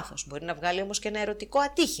πολύ πάθος, μπορεί να βγάλει όμως και ένα ερωτικό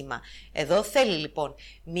ατύχημα. Εδώ θέλει λοιπόν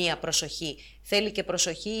μία προσοχή, θέλει και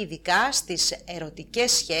προσοχή ειδικά στις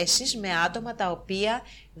ερωτικές σχέσεις με άτομα τα οποία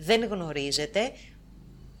δεν γνωρίζετε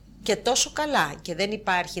και τόσο καλά και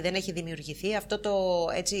δεν έχει δημιουργηθεί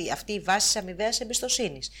αυτή η βάση της αμοιβαίας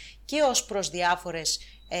εμπιστοσύνης και ως προς διάφορες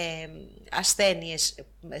ασθένειες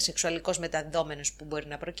σεξουαλικώς μεταδιδόμενες που μπορεί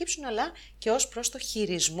να προκύψουν, αλλά και ως προς το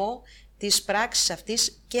χειρισμό της πράξης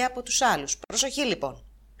αυτής και από τους άλλους. Προσοχή λοιπόν.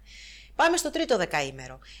 Πάμε στο τρίτο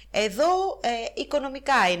δεκαήμερο. Εδώ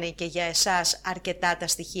οικονομικά είναι και για εσάς αρκετά τα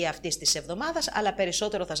στοιχεία αυτής της εβδομάδας, αλλά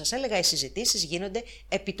περισσότερο θα σας έλεγα οι συζητήσεις γίνονται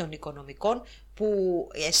επί των οικονομικών που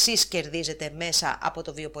εσείς κερδίζετε μέσα από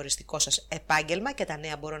το βιοποριστικό σας επάγγελμα και τα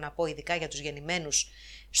νέα μπορώ να πω ειδικά για τους γεννημένους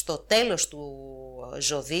στο τέλος του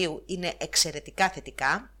ζωδίου είναι εξαιρετικά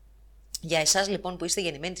θετικά. Για εσάς λοιπόν που είστε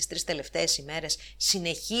γεννημένοι τις 3 τελευταίες ημέρες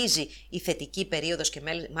συνεχίζει η θετική περίοδος και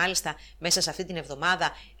μάλιστα μέσα σε αυτή την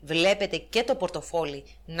εβδομάδα βλέπετε και το πορτοφόλι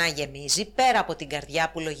να γεμίζει πέρα από την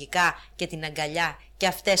καρδιά που λογικά και την αγκαλιά και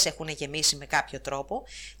αυτές έχουν γεμίσει με κάποιο τρόπο.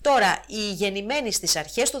 Τώρα οι γεννημένοι στις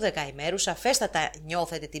αρχές του δεκαημέρου σαφέστατα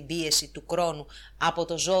νιώθετε την πίεση του χρόνου από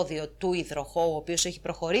το ζώδιο του υδροχόου ο οποίος έχει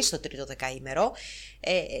προχωρήσει στο τρίτο δεκαήμερο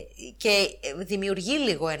και δημιουργεί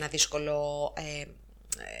λίγο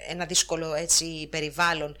ένα δύσκολο έτσι,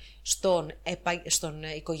 περιβάλλον στον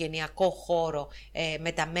οικογενειακό χώρο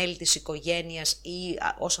με τα μέλη της οικογένειας ή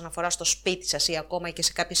όσον αφορά στο σπίτι σας ή ακόμα και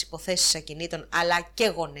σε κάποιες υποθέσεις ακινήτων αλλά και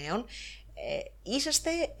γονέων. Είσαστε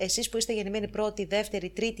εσείς που είστε γεννημένοι πρώτη, δεύτερη,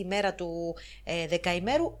 τρίτη μέρα του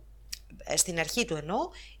δεκαημέρου, στην αρχή του εννοώ,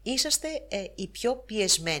 είσαστε οι πιο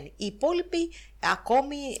πιεσμένοι. Οι υπόλοιποι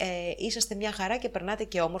ακόμη είσαστε μια χαρά και περνάτε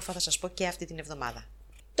και όμορφα, θα σας πω και αυτή την εβδομάδα.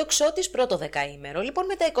 Το Ξώτης πρώτο δεκαήμερο. Λοιπόν,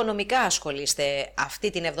 με τα οικονομικά ασχολείστε αυτή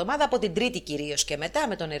την εβδομάδα, από την Τρίτη κυρίως και μετά,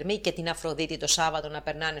 με τον Ερμή και την Αφροδίτη το Σάββατο να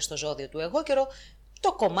περνάνε στο ζώδιο του εγώ καιρό.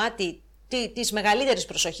 Το κομμάτι της μεγαλύτερης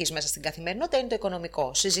προσοχής μέσα στην καθημερινότητα είναι το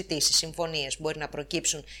οικονομικό. Συζητήσεις, συμφωνίες μπορεί να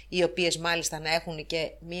προκύψουν, οι οποίες μάλιστα να έχουν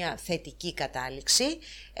και μια θετική κατάληξη.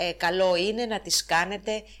 Καλό είναι να τις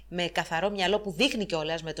κάνετε με καθαρό μυαλό, που δείχνει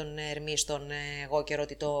κιόλας με τον Ερμή στον εγώ καιρό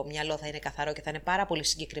ότι το μυαλό θα είναι καθαρό και θα είναι πάρα πολύ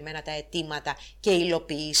συγκεκριμένα τα αιτήματα και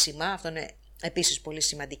υλοποιήσιμα. Αυτό είναι επίσης πολύ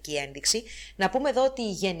σημαντική ένδειξη. Να πούμε εδώ ότι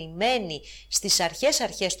οι γεννημένοι στις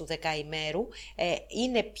αρχές του δεκαημέρου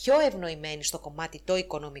είναι πιο ευνοημένοι στο κομμάτι το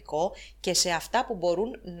οικονομικό και σε αυτά που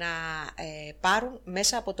μπορούν να πάρουν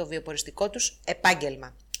μέσα από το βιοποριστικό τους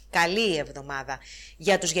επάγγελμα. Καλή εβδομάδα.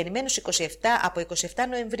 Για τους γεννημένους από 27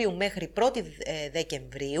 Νοεμβρίου μέχρι 1η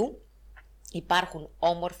Δεκεμβρίου υπάρχουν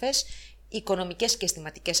όμορφες οικονομικές και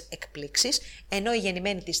αισθηματικές εκπλήξεις, ενώ οι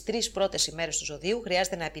γεννημένοι τις 3 πρώτες ημέρες του ζωδίου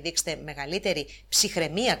χρειάζεται να επιδείξετε μεγαλύτερη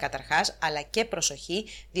ψυχραιμία καταρχάς, αλλά και προσοχή,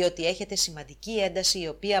 διότι έχετε σημαντική ένταση η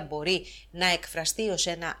οποία μπορεί να εκφραστεί ως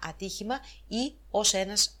ένα ατύχημα ή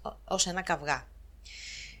ως ένα καυγά.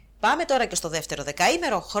 Πάμε τώρα και στο δεύτερο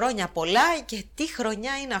δεκαήμερο, χρόνια πολλά, και τι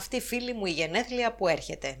χρονιά είναι αυτή, φίλοι μου, η γενέθλια που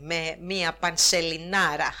έρχεται με μία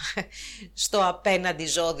πανσελινάρα στο απέναντι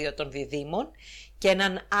ζώδιο των Διδύμων και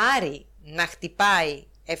έναν Άρη να χτυπάει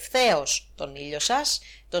ευθέως τον ήλιο σας,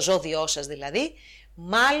 το ζώδιό σας δηλαδή.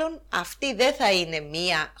 Μάλλον αυτή δεν θα είναι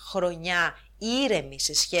μία χρονιά ήρεμη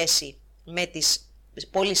σε σχέση με τις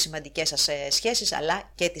πολύ σημαντικές σας σχέσεις,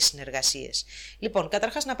 αλλά και τις συνεργασίες. Λοιπόν,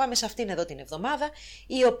 καταρχάς να πάμε σε αυτήν εδώ την εβδομάδα,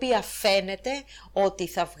 η οποία φαίνεται ότι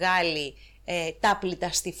θα βγάλει τα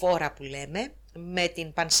πληταστηφόρα που λέμε. Με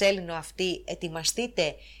την Πανσέληνο αυτή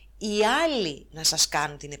ετοιμαστείτε οι άλλοι να σας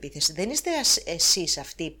κάνουν την επίθεση. Δεν είστε εσείς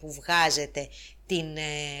αυτοί που βγάζετε την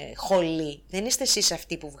χολή, δεν είστε εσείς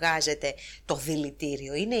αυτοί που βγάζετε το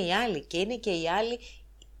δηλητήριο, είναι οι άλλοι, και είναι και οι άλλοι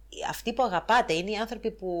αυτοί που αγαπάτε, είναι οι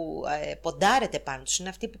άνθρωποι που ποντάρετε πάνω τους, είναι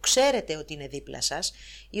αυτοί που ξέρετε ότι είναι δίπλα σας,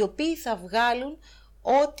 οι οποίοι θα βγάλουν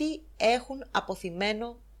ό,τι έχουν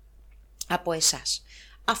αποθυμένο από εσάς.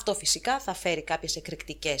 Αυτό φυσικά θα φέρει κάποιες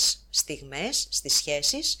εκρηκτικές στιγμές στις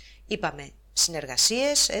σχέσεις, είπαμε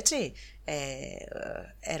συνεργασίες, έτσι,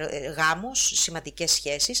 γάμους, σημαντικές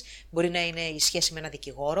σχέσεις, μπορεί να είναι η σχέση με έναν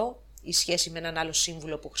δικηγόρο, η σχέση με έναν άλλο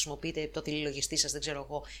σύμβουλο που χρησιμοποιείτε, το τηλελογιστή σας, δεν ξέρω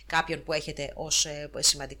εγώ, κάποιον που έχετε ως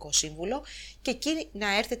σημαντικό σύμβουλο, και εκεί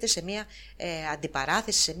να έρθετε σε μια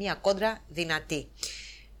αντιπαράθεση, σε μια κόντρα δυνατή.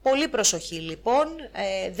 Πολύ προσοχή λοιπόν,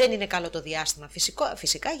 δεν είναι καλό το διάστημα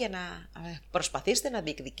φυσικά για να προσπαθήσετε να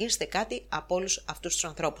διεκδικήσετε κάτι από όλους αυτούς τους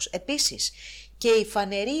ανθρώπους. Επίσης και οι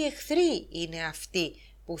φανεροί εχθροί είναι αυτοί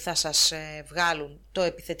που θα σας βγάλουν το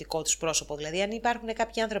επιθετικό τους πρόσωπο. Δηλαδή αν υπάρχουν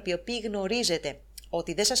κάποιοι άνθρωποι οι οποίοι γνωρίζετε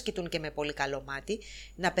ότι δεν σας κοιτούν και με πολύ καλό μάτι,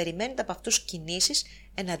 να περιμένετε από αυτούς κινήσεις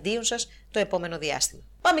εναντίον σας το επόμενο διάστημα.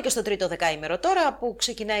 Πάμε και στο τρίτο δεκαήμερο τώρα, που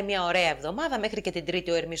ξεκινάει μια ωραία εβδομάδα, μέχρι και την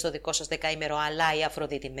Τρίτη ο Ερμής στο δικό σας δεκαήμερο, αλλά η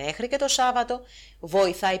Αφροδίτη μέχρι και το Σάββατο.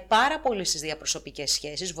 Βοηθάει πάρα πολύ στις διαπροσωπικές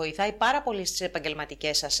σχέσεις, βοηθάει πάρα πολύ στις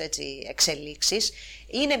επαγγελματικές σας εξελίξεις.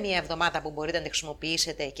 Είναι μια εβδομάδα που μπορείτε να τη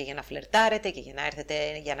χρησιμοποιήσετε και για να φλερτάρετε και για να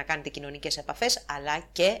έρθετε για να κάνετε κοινωνικές επαφές, αλλά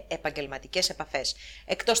και επαγγελματικές επαφές.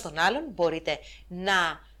 Εκτός των άλλων μπορείτε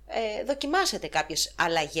να δοκιμάσετε κάποιες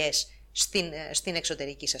αλλαγές στην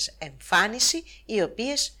εξωτερική σας εμφάνιση, οι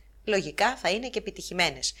οποίες λογικά θα είναι και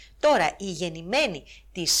επιτυχημένες. Τώρα, οι γεννημένοι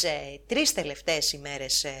τις 3 τελευταίες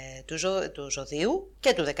ημέρες του ζωδίου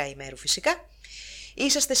και του δεκαημέρου φυσικά,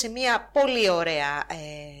 είσαστε σε μια πολύ ωραία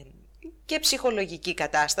και ψυχολογική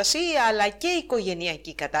κατάσταση, αλλά και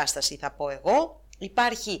οικογενειακή κατάσταση θα πω εγώ.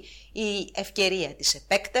 Υπάρχει η ευκαιρία της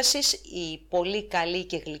επέκτασης, η πολύ καλή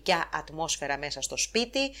και γλυκιά ατμόσφαιρα μέσα στο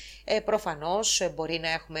σπίτι. Προφανώς μπορεί να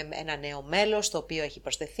έχουμε ένα νέο μέλος το οποίο έχει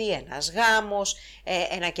προσθεθεί, ένας γάμος,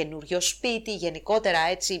 ένα καινούριο σπίτι, γενικότερα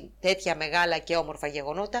έτσι τέτοια μεγάλα και όμορφα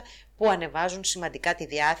γεγονότα που ανεβάζουν σημαντικά τη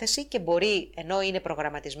διάθεση και μπορεί, ενώ είναι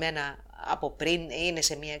προγραμματισμένα από πριν, είναι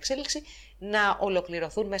σε μια εξέλιξη, να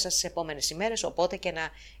ολοκληρωθούν μέσα στις επόμενες ημέρες, οπότε και να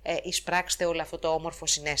εισπράξετε όλο αυτό το όμορφο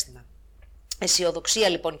συναίσθημα. Αισιοδοξία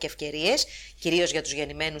λοιπόν και ευκαιρίες, κυρίως για τους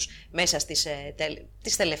γεννημένους μέσα στις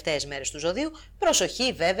τελευταίες μέρες του ζωδίου.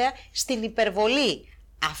 Προσοχή βέβαια στην υπερβολή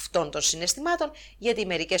αυτών των συναισθημάτων, γιατί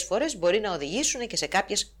μερικές φορές μπορεί να οδηγήσουν και σε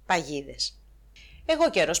κάποιες παγίδες. Εγώ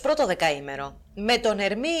καιρός, πρώτο δεκαήμερο. Με τον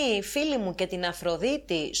Ερμή, φίλοι μου, και την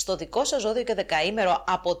Αφροδίτη στο δικό σας ζώδιο και δεκαήμερο,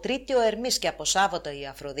 από Τρίτη ο Ερμής και από Σάββατο η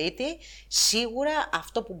Αφροδίτη, σίγουρα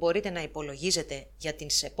αυτό που μπορείτε να υπολογίζετε για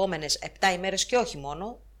τις επόμενες 7 ημέρες και όχι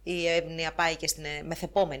μόνο, η έμνοια πάει και στην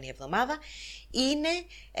μεθεπόμενη εβδομάδα, είναι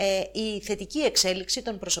η θετική εξέλιξη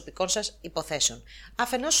των προσωπικών σας υποθέσεων.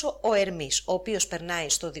 Αφενός ο Ερμής, ο οποίος περνάει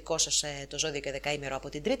στο δικό σας το ζώδιο και δεκαήμερο από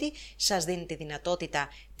την Τρίτη, σας δίνει τη δυνατότητα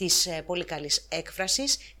της πολύ καλής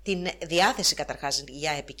έκφρασης, την διάθεση καταρχάς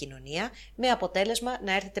για επικοινωνία, με αποτέλεσμα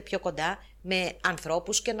να έρθετε πιο κοντά με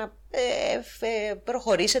ανθρώπους και να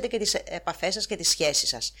προχωρήσετε και τις επαφές σας και τις σχέσεις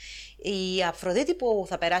σας. Η Αφροδίτη που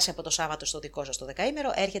θα περάσει από το Σάββατο στο δικό σας το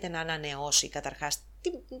δεκαήμερο έρχεται να ανανεώσει καταρχάς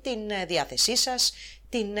την διάθεσή σας,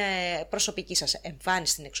 την προσωπική σας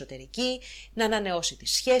εμφάνιση στην εξωτερική, να ανανεώσει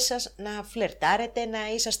τις σχέσεις σας, να φλερτάρετε,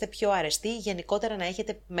 να είσαστε πιο αρεστοί, γενικότερα να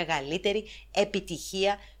έχετε μεγαλύτερη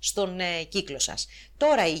επιτυχία στον κύκλο σας.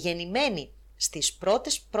 Τώρα οι γεννημένοι στις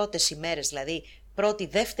πρώτες ημέρες, δηλαδή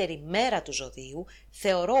πρώτη-δεύτερη μέρα του ζωδίου,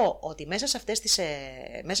 θεωρώ ότι μέσα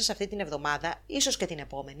σε αυτή την εβδομάδα, ίσως και την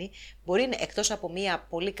επόμενη, μπορεί, εκτός από μια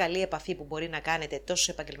πολύ καλή επαφή που μπορεί να κάνετε τόσο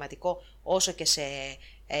σε επαγγελματικό όσο και σε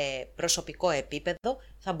προσωπικό επίπεδο,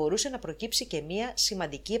 θα μπορούσε να προκύψει και μια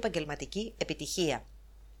σημαντική επαγγελματική επιτυχία.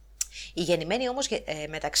 Η γεννημένη όμως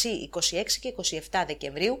μεταξύ 26 και 27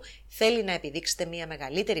 Δεκεμβρίου θέλει να επιδείξετε μια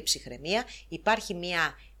μεγαλύτερη ψυχραιμία, υπάρχει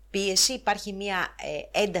μια πίεση, υπάρχει μία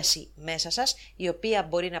ένταση μέσα σας, η οποία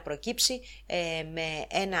μπορεί να προκύψει με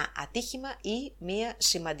ένα ατύχημα ή μία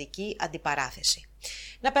σημαντική αντιπαράθεση.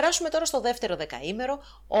 Να περάσουμε τώρα στο δεύτερο δεκαήμερο,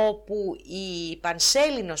 όπου η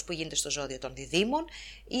Πανσέληνος που γίνεται στο ζώδιο των Διδύμων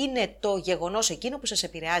είναι το γεγονός εκείνο που σας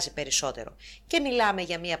επηρεάζει περισσότερο. Και μιλάμε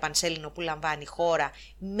για μία Πανσέληνο που λαμβάνει χώρα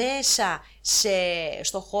μέσα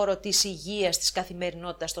στο χώρο της υγείας, της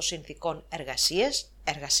καθημερινότητας, των συνθηκών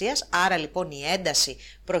εργασίας. Άρα λοιπόν η ένταση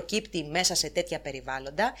προκύπτει μέσα σε τέτοια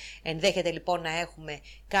περιβάλλοντα. Ενδέχεται λοιπόν να έχουμε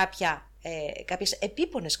κάποιες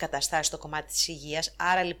επίπονες καταστάσεις στο κομμάτι της υγείας,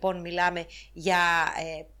 άρα λοιπόν μιλάμε για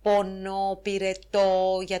πόνο,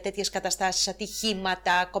 πυρετό, για τέτοιες καταστάσεις,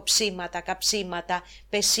 ατυχήματα, κοψίματα, καψίματα,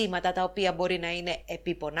 πεσίματα, τα οποία μπορεί να είναι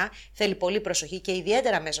επίπονα. Θέλει πολύ προσοχή και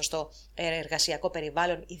ιδιαίτερα μέσα στο εργασιακό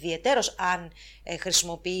περιβάλλον, ιδιαιτέρως αν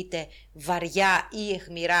χρησιμοποιείτε βαριά ή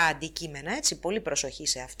αιχμηρά αντικείμενα, έτσι, πολύ προσοχή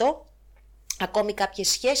σε αυτό. Ακόμη κάποιες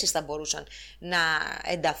σχέσεις θα μπορούσαν να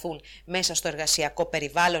ενταθούν μέσα στο εργασιακό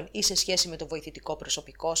περιβάλλον ή σε σχέση με το βοηθητικό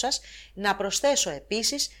προσωπικό σας. Να προσθέσω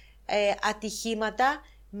επίσης ατυχήματα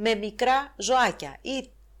με μικρά ζωάκια ή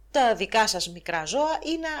τα δικά σας μικρά ζώα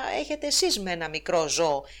ή να έχετε εσείς με ένα μικρό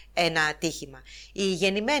ζώο ένα ατύχημα. Οι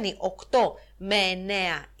γεννημένοι 8 με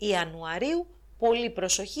 9 Ιανουαρίου, πολύ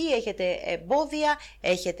προσοχή, έχετε εμπόδια,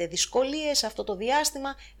 έχετε δυσκολίες αυτό το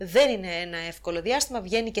διάστημα, δεν είναι ένα εύκολο διάστημα,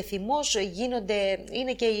 βγαίνει και θυμός,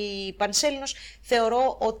 είναι και η Πανσέληνος,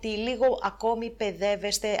 θεωρώ ότι λίγο ακόμη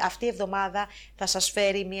παιδεύεστε, αυτή η εβδομάδα θα σας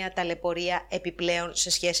φέρει μια ταλαιπωρία επιπλέον σε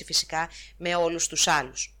σχέση φυσικά με όλους τους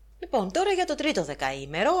άλλους. Λοιπόν, τώρα για το τρίτο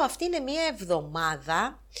δεκαήμερο, αυτή είναι μια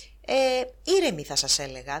εβδομάδα ήρεμη θα σας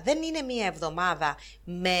έλεγα, δεν είναι μια εβδομάδα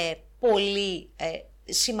με πολύ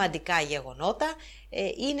σημαντικά γεγονότα,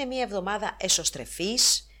 είναι μια εβδομάδα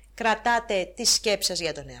εσωστρεφής, κρατάτε τις σκέψεις σας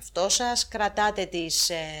για τον εαυτό σας, κρατάτε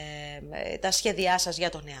τα σχέδιά σας για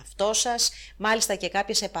τον εαυτό σας, μάλιστα και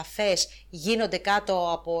κάποιες επαφές γίνονται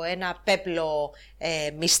κάτω από ένα πέπλο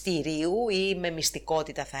μυστηρίου ή με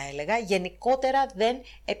μυστικότητα θα έλεγα. Γενικότερα δεν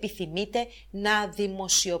επιθυμείτε να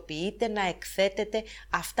δημοσιοποιείτε, να εκθέτετε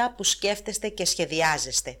αυτά που σκέφτεστε και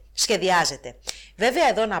σχεδιάζετε. Βέβαια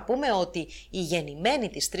εδώ να πούμε ότι οι γεννημένοι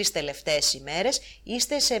τις 3 τελευταίες ημέρες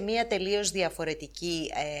είστε σε μια τελείως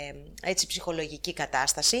διαφορετική ψυχολογική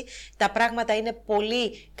κατάσταση. Τα πράγματα είναι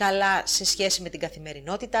πολύ καλά σε σχέση με την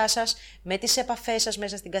καθημερινότητά σας, με τις επαφές σας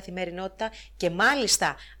μέσα στην καθημερινότητα και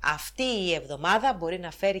μάλιστα αυτή η εβδομάδα μπορεί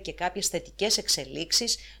να φέρει και κάποιες θετικές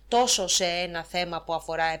εξελίξεις τόσο σε ένα θέμα που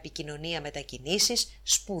αφορά επικοινωνία, μετακινήσεις,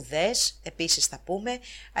 σπουδές επίσης θα πούμε,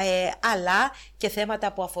 αλλά και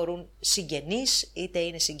θέματα που αφορούν συγγενείς, είτε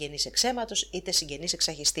είναι συγγενείς εξ αίματος είτε συγγενείς εξ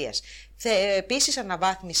αχιστείας. Επίσης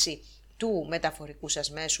αναβάθμιση του μεταφορικού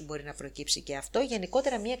σας μέσου μπορεί να προκύψει και αυτό,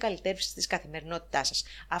 γενικότερα μια καλυτέρευση της καθημερινότητάς σας.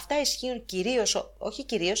 Αυτά ισχύουν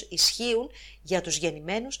ισχύουν για τους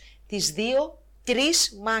γεννημένους τις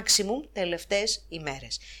 2-3 maximum τελευταίες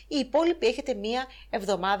ημέρες. Οι υπόλοιποι έχετε μία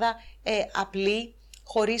εβδομάδα απλή,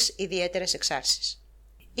 χωρίς ιδιαίτερες εξάρσεις.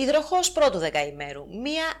 Υδροχόος πρώτου δεκαημέρου,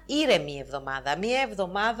 μία ήρεμη εβδομάδα, μία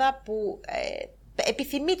εβδομάδα που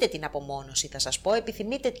επιθυμείτε την απομόνωση θα σας πω,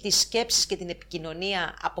 επιθυμείτε τις σκέψεις και την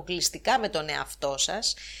επικοινωνία αποκλειστικά με τον εαυτό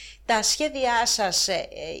σας. Τα σχέδιά σας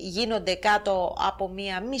γίνονται κάτω από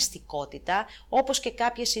μία μυστικότητα, όπως και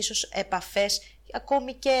κάποιες ίσως επαφές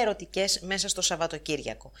ακόμη και ερωτικές μέσα στο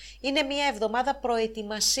Σαββατοκύριακο. Είναι μια εβδομάδα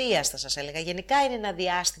προετοιμασίας θα σας έλεγα, γενικά είναι ένα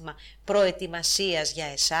διάστημα προετοιμασίας για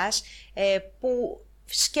εσάς που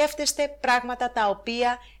σκέφτεστε πράγματα τα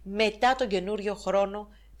οποία μετά τον καινούριο χρόνο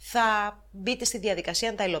θα μπείτε στη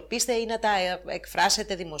διαδικασία να τα υλοποιήσετε ή να τα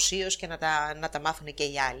εκφράσετε δημοσίως και να τα μάθουν και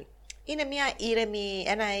οι άλλοι. Είναι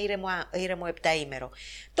ένα ήρεμο επταήμερο.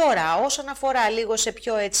 Τώρα, όσον αφορά λίγο σε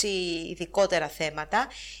πιο ειδικότερα θέματα,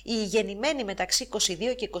 οι γεννημένοι μεταξύ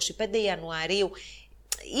 22 και 25 Ιανουαρίου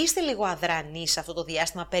είστε λίγο αδρανείς σε αυτό το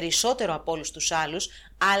διάστημα, περισσότερο από όλους τους άλλους,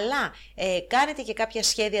 αλλά κάνετε και κάποια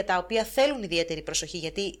σχέδια τα οποία θέλουν ιδιαίτερη προσοχή,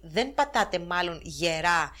 γιατί δεν πατάτε μάλλον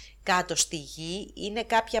γερά κάτω στη γη, είναι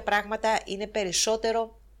κάποια πράγματα, είναι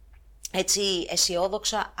περισσότερο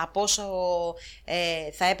αισιόδοξα από όσο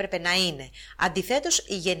θα έπρεπε να είναι. Αντιθέτως,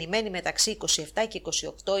 οι γεννημένοι μεταξύ 27 και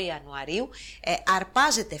 28 Ιανουαρίου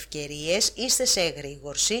αρπάζετε ευκαιρίες, είστε σε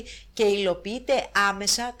εγρήγορση και υλοποιείτε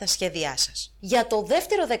άμεσα τα σχέδιά σας. Για το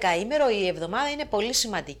δεύτερο δεκαήμερο η εβδομάδα είναι πολύ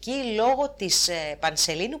σημαντική λόγω της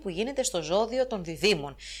Πανσελήνου που γίνεται στο ζώδιο των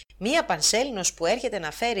Διδύμων. Μία Πανσέληνος που έρχεται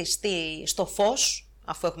να φέρει στο φως,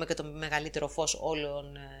 αφού έχουμε και το μεγαλύτερο φως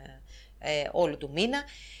όλου του μήνα,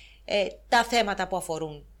 τα θέματα που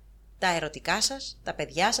αφορούν τα ερωτικά σας, τα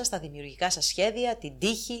παιδιά σας, τα δημιουργικά σας σχέδια, την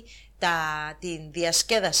τύχη, την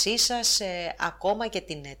διασκέδασή σας, ακόμα και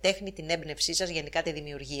την τέχνη, την έμπνευσή σας, γενικά τη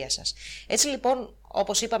δημιουργία σας. Έτσι λοιπόν,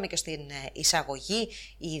 όπως είπαμε και στην εισαγωγή,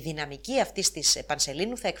 η δυναμική αυτής της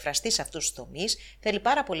Πανσελήνου θα εκφραστεί σε αυτούς τους τομείς. Θέλει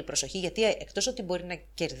πάρα πολύ προσοχή, γιατί εκτός ότι μπορεί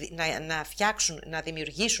να φτιάξουν, να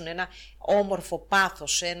δημιουργήσουν ένα όμορφο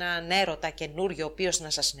πάθος, έναν έρωτα καινούριο ο οποίος να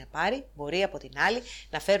σας συνεπάρει, μπορεί από την άλλη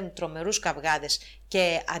να φέρουν τρομερούς καυγάδες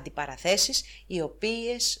και αντιπαραθέσεις, οι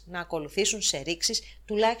οποίες να ακολουθήσουν σε ρήξεις,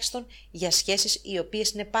 τουλάχιστον για σχέσεις οι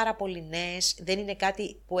οποίες είναι πάρα πολύ νέες, δεν είναι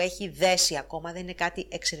κάτι που έχει δέσει ακόμα, δεν είναι κάτι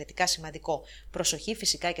εξαιρετικά σημαντικό. Προσοχή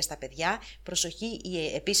φυσικά και στα παιδιά, προσοχή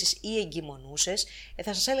επίσης οι εγκυμονούσες.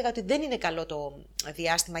 Θα σας έλεγα ότι δεν είναι καλό το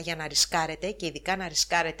διάστημα για να ρισκάρετε, και ειδικά να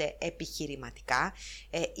ρισκάρετε επιχειρηματικά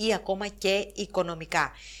ή ακόμα και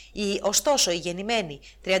οικονομικά. Ωστόσο, οι γεννημένοι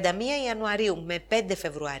 31 Ιανουαρίου με 5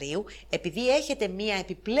 Φεβρουαρίου, επειδή έχετε μία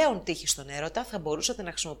επιπλέον τύχη στον έρωτα, θα μπορούσατε να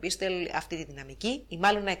χρησιμοποιήσετε αυτή τη δυναμική, ή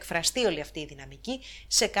μάλλον να εκφραστεί όλη αυτή η δυναμική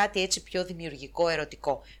σε κάτι έτσι πιο δημιουργικό,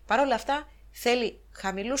 ερωτικό. Παρ' όλα αυτά, θέλει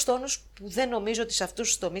χαμηλούς τόνους που δεν νομίζω ότι σε αυτούς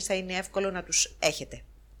τους τομείς θα είναι εύκολο να τους έχετε.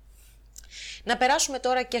 Να περάσουμε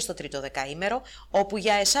τώρα και στο τρίτο δεκαήμερο, όπου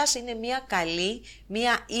για εσάς είναι μια καλή,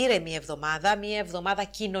 μια ήρεμη εβδομάδα, μια εβδομάδα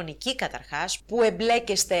κοινωνική καταρχάς, που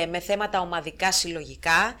εμπλέκεστε με θέματα ομαδικά,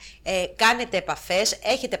 συλλογικά, κάνετε επαφές,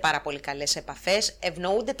 έχετε πάρα πολύ καλές επαφές,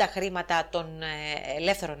 ευνοούνται τα χρήματα των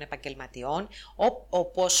ελεύθερων επαγγελματιών,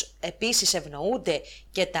 όπως επίσης ευνοούνται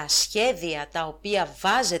και τα σχέδια τα οποία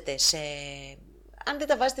βάζετε αν δεν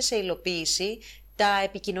τα βάζετε σε υλοποίηση, τα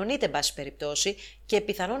επικοινωνείτε εν πάση περιπτώσει, και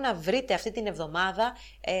πιθανόν να βρείτε αυτή την εβδομάδα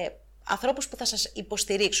ανθρώπους που θα σας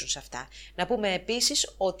υποστηρίξουν σε αυτά. Να πούμε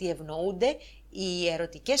επίσης ότι ευνοούνται οι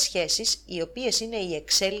ερωτικές σχέσεις, οι οποίες είναι η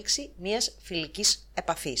εξέλιξη μιας φιλικής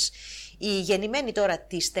επαφής. Οι γεννημένοι τώρα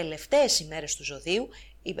τις τελευταίες ημέρες του ζωδίου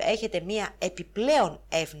έχετε μια επιπλέον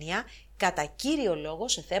εύνοια, κατά κύριο λόγο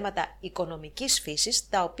σε θέματα οικονομικής φύσης,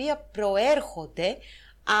 τα οποία προέρχονται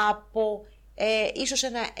από ίσως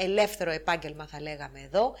ένα ελεύθερο επάγγελμα, θα λέγαμε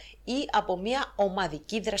εδώ, ή από μια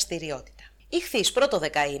ομαδική δραστηριότητα. Ιχθύς, πρώτο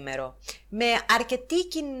δεκαήμερο, με αρκετή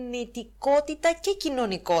κινητικότητα και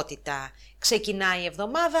κοινωνικότητα. Ξεκινάει η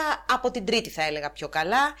εβδομάδα, από την Τρίτη θα έλεγα πιο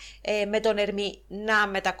καλά, με τον Ερμή να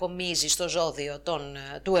μετακομίζει στο ζώδιο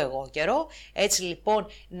του εγώ καιρό. Έτσι λοιπόν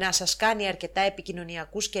να σας κάνει αρκετά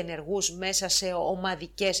επικοινωνιακούς και ενεργούς μέσα σε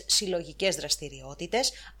ομαδικές συλλογικές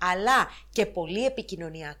δραστηριότητες, αλλά και πολύ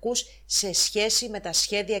επικοινωνιακούς σε σχέση με τα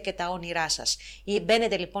σχέδια και τα όνειρά σας.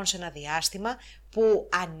 Μπαίνετε λοιπόν σε ένα διάστημα που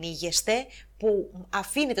ανοίγεστε, που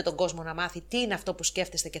αφήνετε τον κόσμο να μάθει τι είναι αυτό που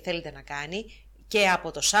σκέφτεστε και θέλετε να κάνει, και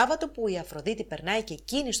από το Σάββατο που η Αφροδίτη περνάει και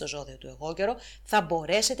εκείνη στο ζώδιο του εγώ καιρό, θα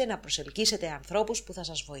μπορέσετε να προσελκύσετε ανθρώπους που θα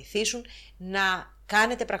σας βοηθήσουν να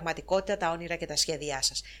κάνετε πραγματικότητα τα όνειρα και τα σχέδιά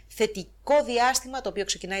σας. Θετικό διάστημα, το οποίο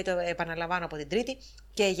ξεκινάει, το επαναλαμβάνω, από την Τρίτη,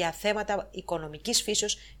 και για θέματα οικονομικής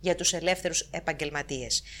φύσεως για τους ελεύθερους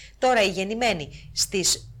επαγγελματίες. Τώρα οι γεννημένοι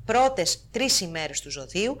στις πρώτες 3 ημέρες του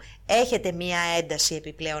ζωδίου έχετε μία ένταση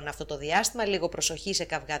επιπλέον αυτό το διάστημα, λίγο προσοχή σε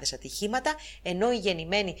καυγάδες, ατυχήματα, ενώ οι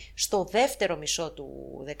γεννημένοι στο δεύτερο μισό του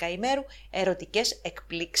δεκαημέρου ερωτικές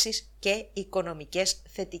εκπλήξεις και οικονομικές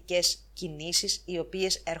θετικές κινήσεις, οι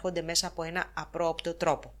οποίες έρχονται μέσα από ένα απρόοπτο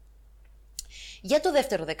τρόπο. Για το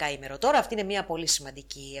δεύτερο δεκαήμερο τώρα, αυτή είναι μια πολύ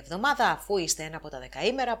σημαντική εβδομάδα, αφού είστε ένα από τα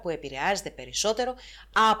δεκαήμερα που επηρεάζεται περισσότερο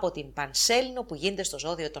από την Πανσέληνο που γίνεται στο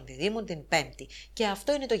ζώδιο των Διδύμων την Πέμπτη. Και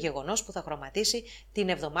αυτό είναι το γεγονός που θα χρωματίσει την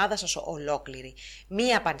εβδομάδα σας ολόκληρη.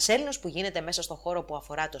 Μια Πανσέληνος που γίνεται μέσα στο χώρο που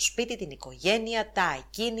αφορά το σπίτι, την οικογένεια, τα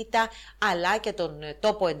ακίνητα, αλλά και τον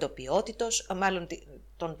τόπο εντοπιότητος, μάλλον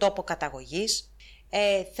τον τόπο καταγωγής,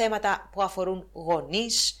 θέματα που αφορούν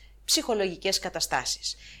γονείς, ψυχολογικές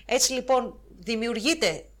καταστάσεις. Έτσι λοιπόν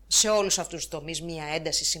δημιουργείται σε όλους αυτούς τους τομείς μία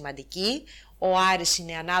ένταση σημαντική. Ο Άρης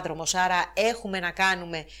είναι ανάδρομος, άρα έχουμε να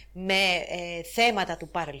κάνουμε με θέματα του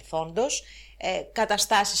παρελθόντος,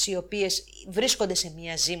 καταστάσεις οι οποίες βρίσκονται σε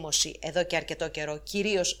μία ζύμωση εδώ και αρκετό καιρό,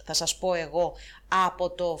 κυρίως θα σας πω εγώ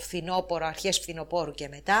από το φθινόπωρο, αρχές φθινοπόρου και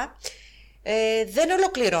μετά. Δεν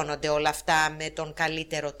ολοκληρώνονται όλα αυτά με τον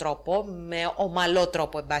καλύτερο τρόπο, με ομαλό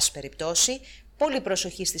τρόπο εν πάση περιπτώσει. Πολύ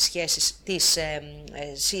προσοχή στις σχέσεις τις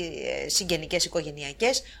συγγενικές,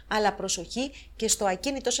 οικογενειακές, αλλά προσοχή και στο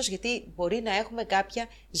ακίνητό σας, γιατί μπορεί να έχουμε κάποια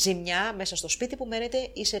ζημιά μέσα στο σπίτι που μένετε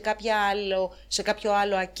ή σε κάποιο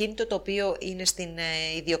άλλο ακίνητο το οποίο είναι στην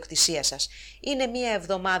ιδιοκτησία σας. Είναι μια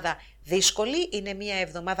εβδομάδα δύσκολη, είναι μια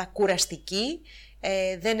εβδομάδα κουραστική.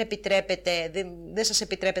 Δεν σας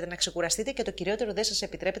επιτρέπεται να ξεκουραστείτε, και το κυριότερο, δεν σας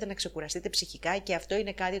επιτρέπεται να ξεκουραστείτε ψυχικά, και αυτό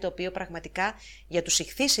είναι κάτι το οποίο πραγματικά για τους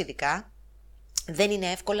ιχθύς ειδικά δεν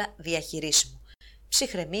είναι εύκολα διαχειρίσιμο.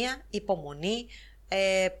 Ψυχραιμία, υπομονή,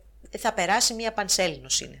 θα περάσει, μια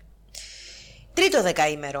Πανσέληνος είναι. Τρίτο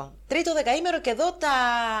δεκαήμερο. Τρίτο δεκαήμερο, και εδώ τα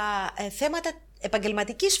θέματα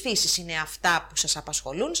επαγγελματικής φύσης είναι αυτά που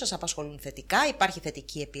σας απασχολούν θετικά, υπάρχει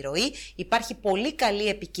θετική επιρροή, υπάρχει πολύ καλή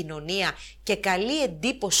επικοινωνία και καλή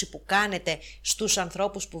εντύπωση που κάνετε στους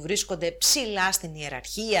ανθρώπους που βρίσκονται ψηλά στην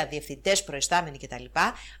ιεραρχία, διευθυντές, προϊστάμενοι κτλ.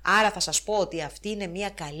 Άρα θα σας πω ότι αυτή είναι μια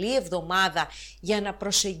καλή εβδομάδα για να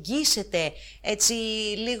προσεγγίσετε έτσι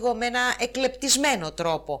λίγο με ένα εκλεπτισμένο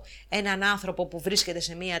τρόπο έναν άνθρωπο που βρίσκεται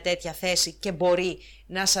σε μια τέτοια θέση και μπορεί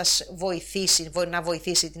να σας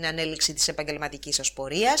βοηθήσει την ανέλυξη της επαγγελματικής σας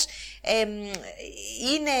πορείας.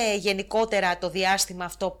 Είναι γενικότερα το διάστημα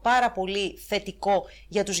αυτό πάρα πολύ θετικό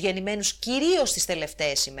για τους γεννημένους, κυρίως τις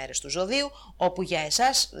τελευταίες ημέρες του ζωδίου, όπου για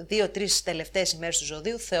εσάς 2-3 τελευταίες ημέρες του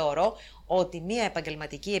ζωδίου θεωρώ ότι μια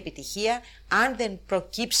επαγγελματική επιτυχία, αν δεν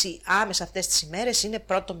προκύψει άμεσα αυτές τις ημέρες, είναι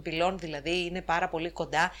πρώτων πυλών, δηλαδή είναι πάρα πολύ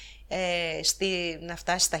κοντά να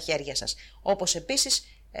φτάσει στα χέρια σας. Όπως επίσης,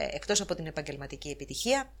 εκτός από την επαγγελματική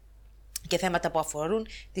επιτυχία και θέματα που αφορούν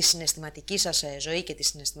τη συναισθηματική σας ζωή και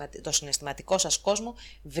το συναισθηματικό σας κόσμο,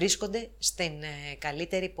 βρίσκονται στην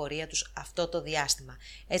καλύτερη πορεία τους αυτό το διάστημα.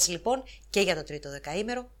 Έτσι λοιπόν και για το τρίτο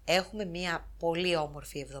δεκαήμερο έχουμε μια πολύ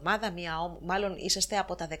όμορφη εβδομάδα, μάλλον είσαστε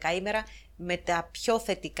από τα δεκαήμερα με τα πιο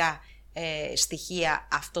θετικά στοιχεία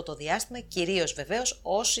αυτό το διάστημα, κυρίως βεβαίως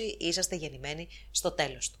όσοι είσαστε γεννημένοι στο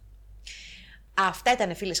τέλος του. Αυτά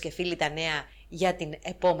ήταν, φίλες και φίλοι, τα νέα για την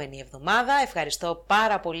επόμενη εβδομάδα. Ευχαριστώ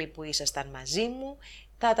πάρα πολύ που ήσασταν μαζί μου.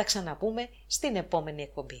 Θα τα ξαναπούμε στην επόμενη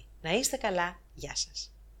εκπομπή. Να είστε καλά. Γεια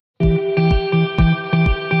σας.